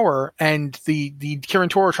the tower and the Kirin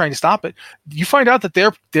Tor are trying to stop it, you find out that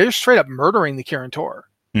they're straight up murdering the Kirin Tor.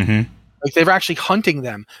 Mm-hmm. Like they're actually hunting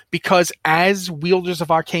them because as wielders of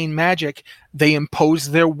arcane magic, they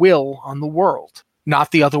impose their will on the world,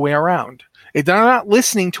 not the other way around. They're not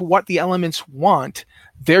listening to what the elements want.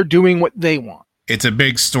 They're doing what they want. It's a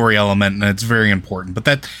big story element and it's very important,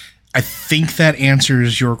 but I think that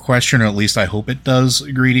answers your question, or at least I hope it does,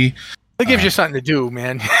 Greedy. It gives you something to do,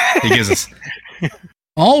 man. It gives us.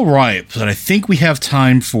 All right, but I think we have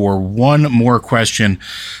time for one more question.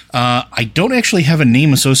 I don't actually have a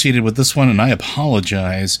name associated with this one, and I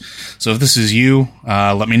apologize. So if this is you,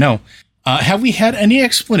 let me know. Have we had any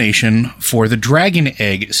explanation for the dragon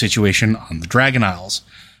egg situation on the Dragon Isles?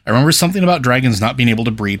 I remember something about dragons not being able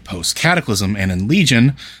to breed post-cataclysm, and in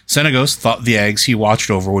Legion, Senegos thought the eggs he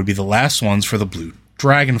watched over would be the last ones for the blue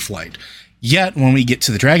dragon flight. Yet, when we get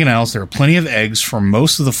to the Dragon Isles, there are plenty of eggs for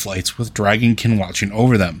most of the flights with Dragonkin watching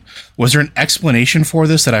over them. Was there an explanation for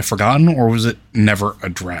this that I've forgotten, or was it never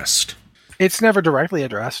addressed? It's never directly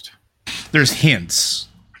addressed. There's hints.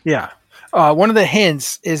 Yeah. One of the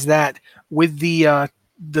hints is that with the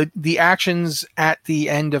actions at the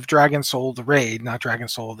end of Dragon Soul, the raid, not Dragon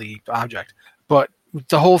Soul, the object, but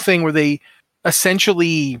the whole thing where they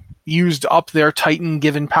essentially used up their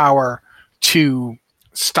Titan-given power to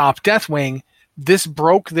stop Deathwing, this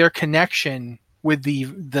broke their connection with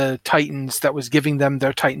the Titans that was giving them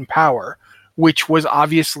their Titan power, which was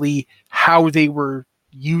obviously how they were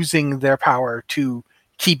using their power to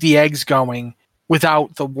keep the eggs going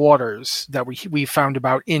without the waters that we found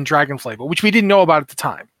about in Dragonflight, but which we didn't know about at the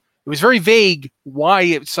time. It was very vague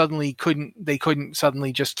why they couldn't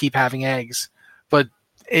suddenly just keep having eggs, but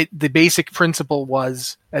the basic principle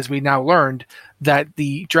was, as we now learned, that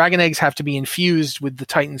the dragon eggs have to be infused with the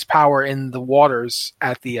Titan's power in the waters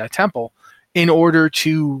at the temple in order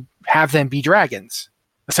to have them be dragons.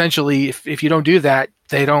 Essentially, if you don't do that,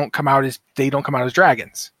 they don't come out as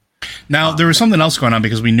dragons. Now, there was something else going on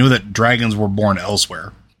because we knew that dragons were born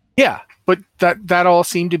elsewhere. Yeah, but that all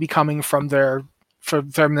seemed to be coming from their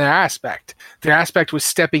aspect. Their aspect was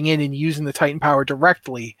stepping in and using the Titan power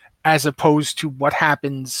directly, as opposed to what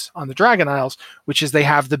happens on the Dragon Isles, which is they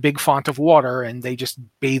have the big font of water and they just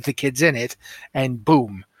bathe the kids in it, and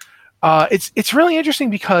boom. It's really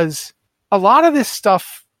interesting because a lot of this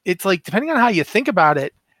stuff, it's like, depending on how you think about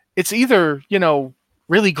it, it's either,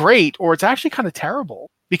 really great or it's actually kind of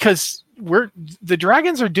terrible, because the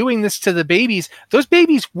dragons are doing this to the babies. Those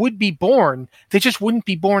babies would be born. They just wouldn't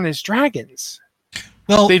be born as dragons.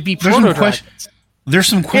 Well, they'd be proto-dragons. There's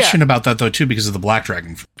some question about that, though, too, because of the black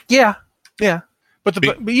dragon. Yeah. But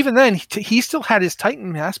even then, he still had his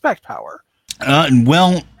Titan aspect power.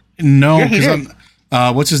 Well, no, because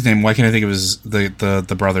what's his name? Why can't I think of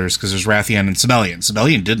the brothers? Because there's Rathian and Sibelian.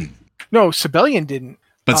 Sibelian didn't. No, Sibelian didn't.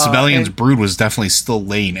 But Sibelian's brood was definitely still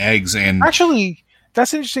laying eggs. And actually,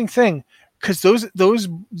 that's an interesting thing, because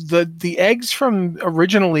the eggs from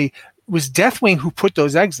originally was Deathwing who put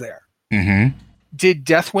those eggs there. Mm-hmm. Did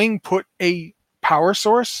Deathwing put a power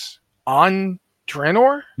source on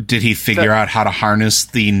Draenor? Did he figure out how to harness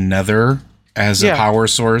the Nether as a power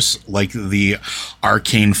source, like the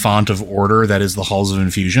arcane font of order that is the Halls of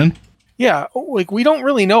Infusion? Yeah, like, we don't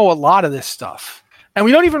really know a lot of this stuff. And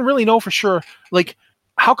we don't even really know for sure, like,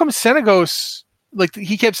 how come Senegos, like,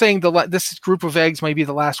 he kept saying this group of eggs might be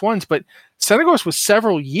the last ones, but Senegos was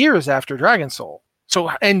several years after Dragon Soul.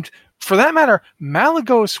 So, and for that matter,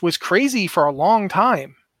 Malygos was crazy for a long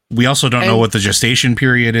time. We also don't know what the gestation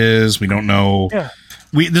period is. We don't know. Yeah.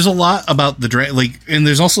 There's a lot about the and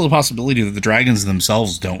there's also the possibility that the dragons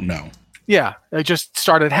themselves don't know. Yeah, it just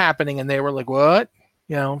started happening, and they were like, "What?"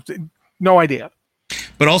 No idea.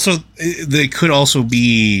 But also, they could also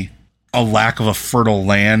be a lack of a fertile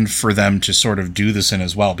land for them to sort of do this in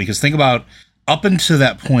as well. Because think about, up until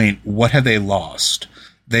that point, what had they lost?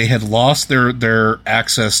 they had lost their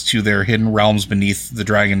access to their hidden realms beneath the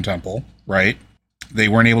Dragon Temple, right? They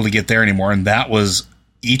weren't able to get there anymore, and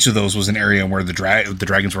each of those was an area where the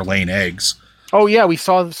dragons were laying eggs. Oh yeah, we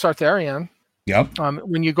saw the Sartharion. Yep.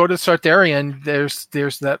 When you go to Sartharion,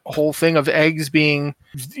 there's that whole thing of eggs being.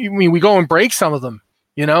 I mean, we go and break some of them.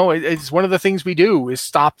 You know, it's one of the things we do is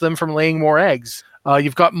stop them from laying more eggs.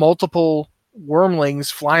 You've got multiple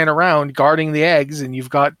wormlings flying around guarding the eggs, and you've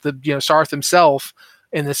got the Sarth himself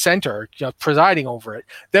in the center, presiding over it.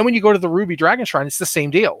 Then when you go to the Ruby Dragon Shrine, it's the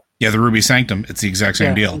same deal. Yeah, the Ruby Sanctum, it's the exact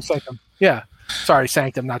same deal. Sanctum. Yeah, sorry,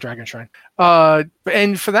 Sanctum, not Dragon Shrine.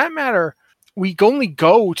 And for that matter, we only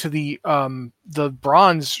go to the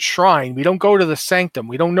Bronze Shrine. We don't go to the Sanctum.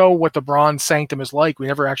 We don't know what the Bronze Sanctum is like. We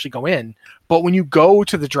never actually go in. But when you go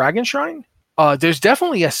to the Dragon Shrine, there's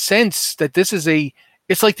definitely a sense that this is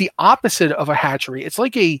it's like the opposite of a hatchery. It's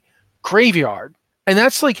like a graveyard. And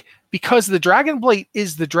that's like, because the Dragon Blight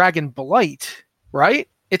is the Dragon Blight, right?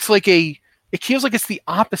 It's like it feels like it's the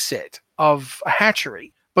opposite of a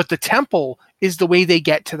hatchery. But the temple is the way they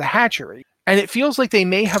get to the hatchery. And it feels like they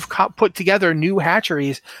may have put together new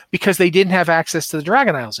hatcheries because they didn't have access to the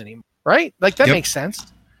Dragon Isles anymore, right? Like that makes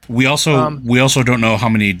sense. We also don't know how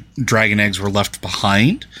many dragon eggs were left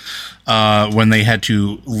behind when they had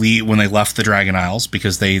to leave, when they left the Dragon Isles,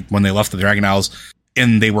 because when they left the Dragon Isles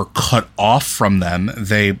and they were cut off from them,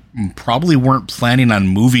 they probably weren't planning on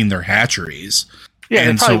moving their hatcheries. Yeah,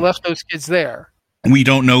 and they probably left those kids there. We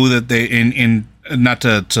don't know that they in not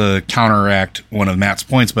to counteract one of Matt's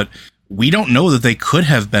points, but we don't know that they could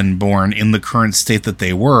have been born in the current state that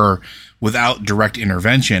they were without direct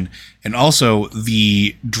intervention. And also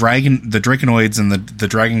the Draconoids and the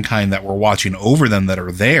dragon kind that were watching over them that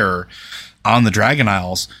are there on the Dragon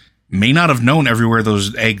Isles may not have known everywhere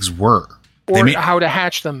those eggs were. Or how to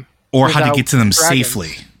hatch them. Or how to get to them dragons.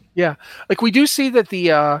 safely. Yeah. Like we do see that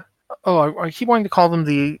I keep wanting to call them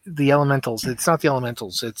the elementals. It's not the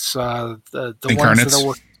elementals. It's the incarnates.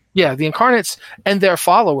 Ones that are the incarnates and their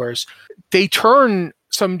followers. They turn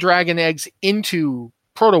some dragon eggs into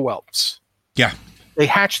proto-whelps. Yeah. They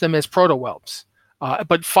hatch them as proto-whelps,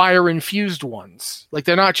 but fire-infused ones. Like,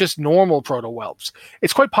 they're not just normal proto-whelps.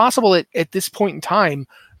 It's quite possible at this point in time,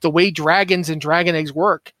 the way dragons and dragon eggs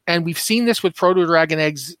work, and we've seen this with proto-dragon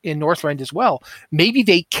eggs in Northrend as well, maybe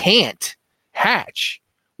they can't hatch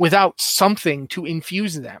without something to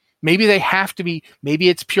infuse them. Maybe they have to be, maybe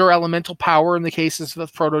it's pure elemental power in the cases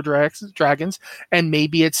of proto-dragons, and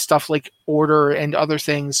maybe it's stuff like order and other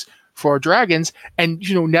things for dragons. And,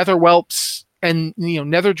 nether whelps and,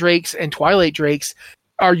 nether drakes and twilight drakes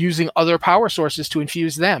are using other power sources to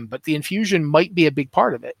infuse them, but the infusion might be a big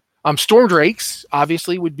part of it. Storm drakes,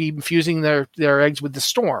 obviously, would be infusing their eggs with the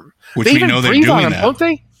storm. Which we know they're doing on them, that. don't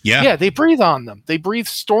they? Yeah. Yeah, they breathe on them. They breathe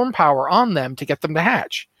storm power on them to get them to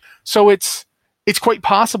hatch. So it's quite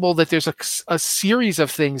possible that there's a series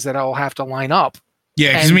of things that I'll have to line up.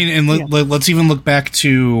 Yeah, because let's even look back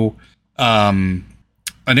to Onyxia,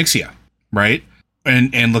 right?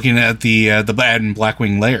 And looking at the Bad and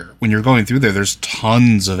Blackwing layer. When you're going through there's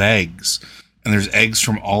tons of eggs. And there's eggs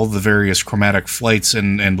from all the various chromatic flights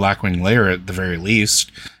and Blackwing layer at the very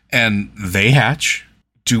least. And they hatch.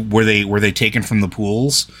 Were they taken from the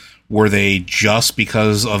pools? Were they just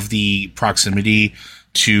because of the proximity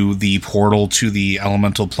to the portal to the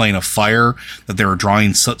elemental plane of fire that they were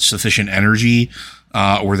drawing such sufficient energy?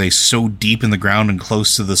 Were they so deep in the ground and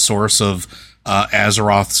close to the source of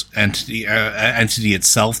Azeroth's entity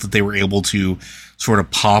itself that they were able to sort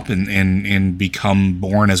of pop and become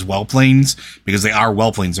born as whelplings? Because they are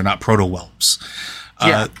whelplings, they're not proto-whelps.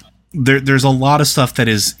 There's a lot of stuff that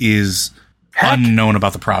is unknown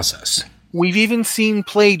about the process. We've even seen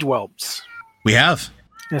plagued whelps. We have.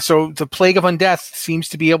 And so the Plague of Undeath seems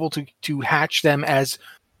to be able to hatch them as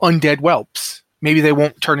undead whelps. Maybe they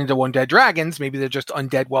won't turn into undead dragons. Maybe they're just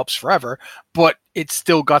undead whelps forever. But it's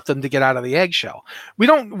still got them to get out of the eggshell.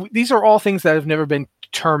 These are all things that have never been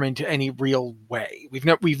determined to any real way.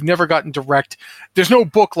 We've never gotten direct. There's no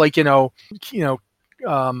book like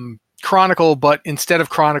Chronicle, but instead of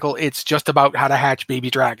Chronicle, it's just about how to hatch baby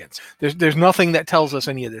dragons. There's nothing that tells us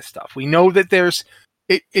any of this stuff. We know that there's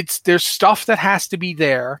stuff that has to be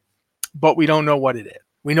there, but we don't know what it is.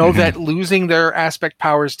 We know that losing their aspect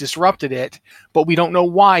powers disrupted it, but we don't know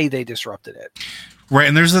why they disrupted it. Right,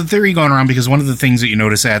 and there's a theory going around because one of the things that you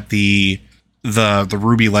notice at the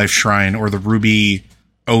Ruby Life Shrine or the Ruby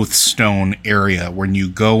Oath Stone area, when you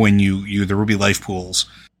go and you the Ruby Life Pools,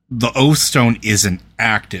 the Oath Stone isn't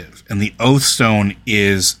active, and the Oath Stone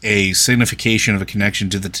is a signification of a connection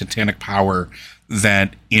to the titanic power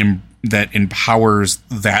that that empowers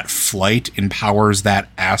that flight, empowers that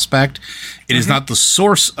aspect. It is not the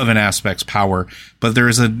source of an aspect's power, but there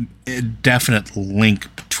is a definite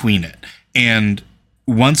link between it. And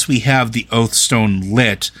once we have the Oathstone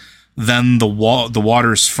lit, then the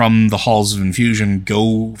waters from the Halls of Infusion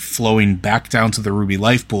go flowing back down to the Ruby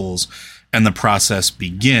Life Pools, and the process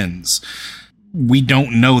begins. We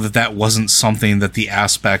don't know that wasn't something that the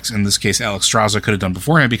aspects, in this case Alexstrasza, could have done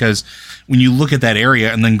beforehand, because when you look at that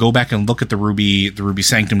area and then go back and look at the Ruby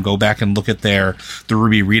Sanctum, go back and look at the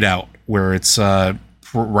Ruby Readout, where it's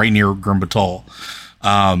right near Grimbatul.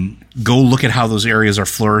 Go look at how those areas are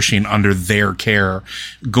flourishing under their care.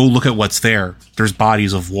 Go look at what's there. There's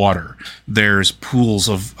bodies of water. There's pools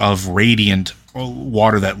of radiant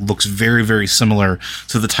water that looks very, very similar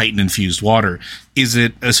to the Titan-infused water. Is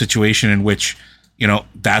it a situation in which,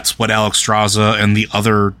 that's what Alexstrasza and the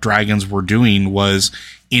other dragons were doing, was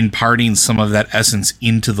imparting some of that essence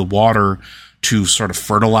into the water to sort of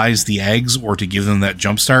fertilize the eggs or to give them that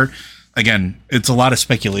jumpstart? Again, it's a lot of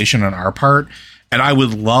speculation on our part. And I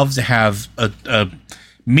would love to have a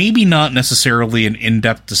maybe not necessarily an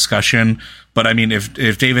in-depth discussion, but I mean, if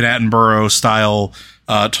David Attenborough style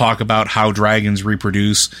talk about how dragons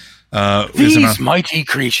reproduce. These mighty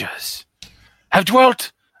creatures have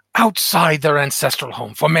dwelt outside their ancestral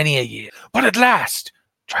home for many a year, but at last,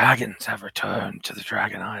 dragons have returned to the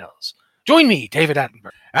Dragon Isles. Join me, David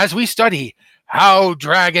Attenborough, as we study how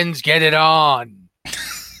dragons get it on.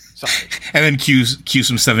 Sorry. And then cue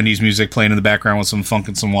some 70s music playing in the background with some funk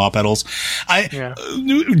and some wah pedals.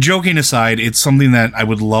 Joking aside, it's something that I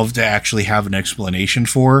would love to actually have an explanation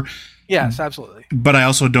for. Yes, absolutely. But I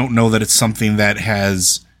also don't know that it's something that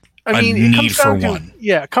has a need for one.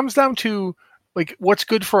 Yeah, it comes down to like what's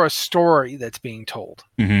good for a story that's being told.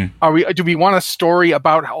 Mm-hmm. Do we want a story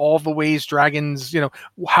about all the ways dragons,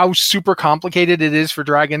 how super complicated it is for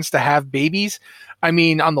dragons to have babies? I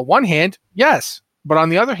mean, on the one hand, yes. But on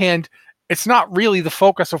the other hand, it's not really the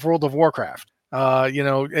focus of World of Warcraft.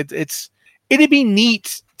 It'd be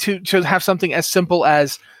neat to have something as simple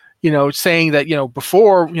as, saying that,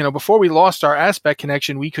 before we lost our aspect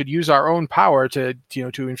connection, we could use our own power to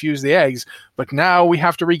infuse the eggs, but now we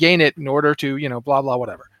have to regain it in order to, blah, blah,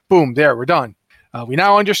 whatever. Boom, there, we're done. We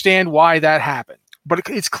now understand why that happened. But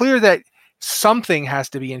it's clear that something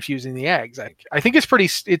has to be infusing the eggs. I think it's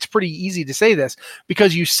pretty easy to say this,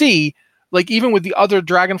 because you see, like, even with the other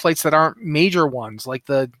dragonflights that aren't major ones, like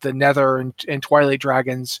the Nether and Twilight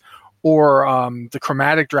dragons, or the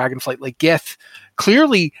chromatic dragonflight like Gith,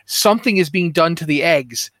 clearly something is being done to the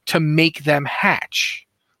eggs to make them hatch.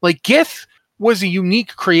 Like, Gith was a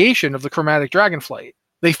unique creation of the chromatic dragonflight.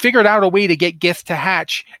 They figured out a way to get Gith to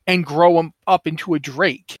hatch and grow them up into a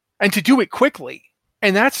drake, and to do it quickly.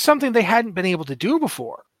 And that's something they hadn't been able to do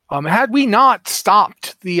before. Had we not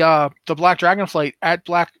stopped the Black Dragonflight at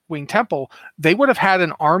Blackwing Temple, they would have had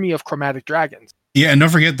an army of chromatic dragons. Yeah, and don't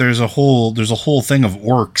forget, there's a whole thing of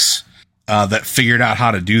orcs that figured out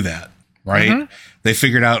how to do that, right? Mm-hmm. They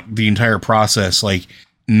figured out the entire process, like,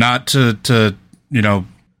 not to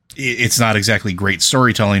it's not exactly great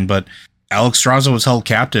storytelling, but Alexstrasza was held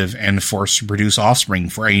captive and forced to produce offspring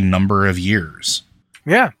for a number of years.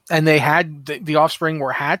 Yeah, and they had the offspring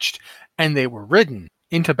were hatched, and they were ridden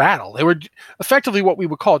into battle. They were effectively what we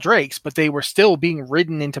would call drakes, but they were still being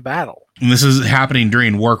ridden into battle. And this is happening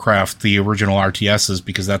during Warcraft, the original RTSs,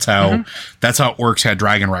 because that's how orcs had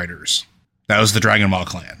dragon riders. That was the Dragonmaw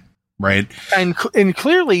clan, right? And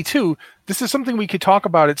clearly, too, this is something we could talk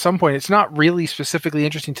about at some point. It's not really specifically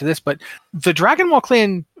interesting to this, but the Dragonmaw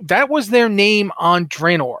clan, that was their name on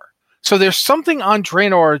Draenor. So there's something on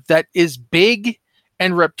Draenor that is big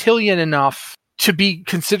and reptilian enough to be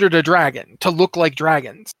considered a dragon, to look like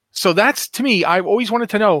dragons. So that's, to me, I've always wanted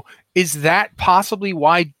to know, is that possibly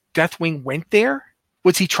why Deathwing went there?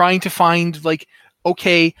 Was he trying to find, like,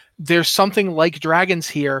 okay, there's something like dragons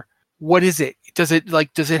here. What is it? Does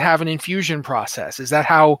it have an infusion process? Is that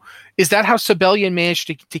how Sibelian managed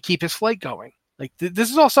to keep his flight going? Like, this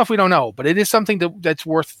is all stuff we don't know, but it is something that's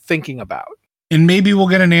worth thinking about. And maybe we'll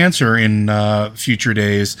get an answer in future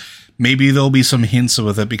days. Maybe there'll be some hints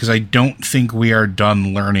with it, because I don't think we are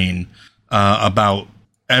done learning about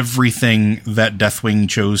everything that Deathwing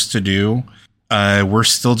chose to do. We're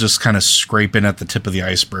still just kind of scraping at the tip of the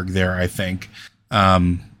iceberg there, I think.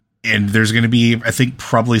 And there's going to be, I think,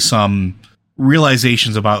 probably some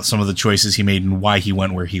realizations about some of the choices he made and why he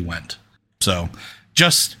went where he went. So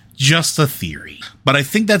just a theory. But I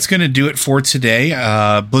think that's going to do it for today.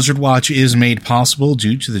 Blizzard Watch is made possible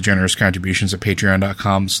due to the generous contributions at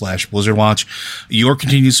patreon.com/BlizzardWatch. Your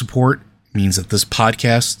continued support means that this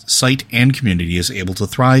podcast, site, and community is able to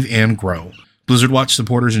thrive and grow. Blizzard Watch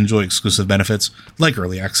supporters enjoy exclusive benefits like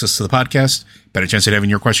early access to the podcast, better chance at having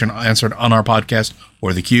your question answered on our podcast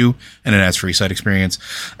or the queue, and an ads-free site experience.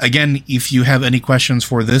 Again, if you have any questions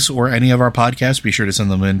for this or any of our podcasts, be sure to send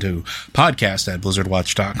them into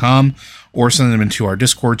podcast@blizzardwatch.com or send them into our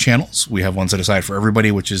Discord channels. We have one set aside for everybody,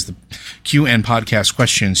 which is the Q and Podcast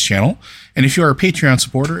Questions channel. And if you are a Patreon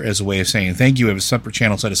supporter, as a way of saying thank you, we have a separate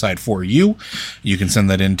channel set aside for you. You can send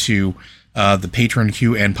that into the Patreon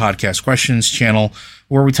Q and Podcast Questions channel,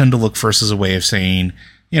 where we tend to look first as a way of saying,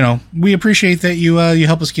 we appreciate that you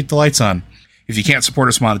help us keep the lights on. If you can't support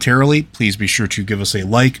us monetarily, please be sure to give us a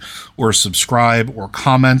like or subscribe or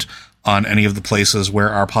comment on any of the places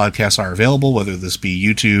where our podcasts are available, whether this be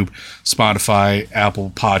YouTube, Spotify,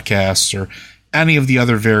 Apple Podcasts, or any of the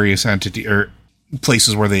other various entity or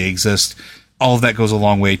places where they exist. All of that goes a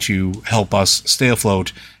long way to help us stay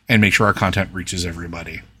afloat and make sure our content reaches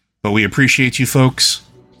everybody. But we appreciate you folks.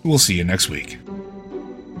 We'll see you next week.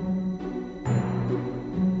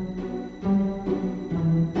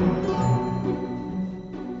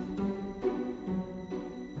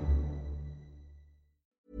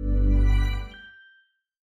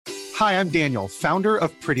 Hi, I'm Daniel, founder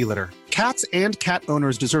of Pretty Litter. Cats and cat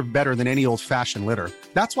owners deserve better than any old-fashioned litter.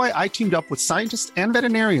 That's why I teamed up with scientists and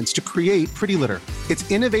veterinarians to create Pretty Litter. Its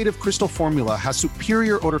innovative crystal formula has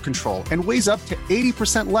superior odor control and weighs up to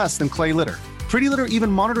 80% less than clay litter. Pretty Litter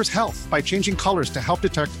even monitors health by changing colors to help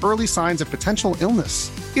detect early signs of potential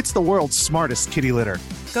illness. It's the world's smartest kitty litter.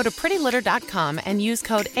 Go to prettylitter.com and use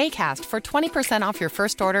code ACAST for 20% off your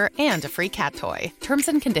first order and a free cat toy. Terms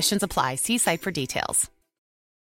and conditions apply. See site for details.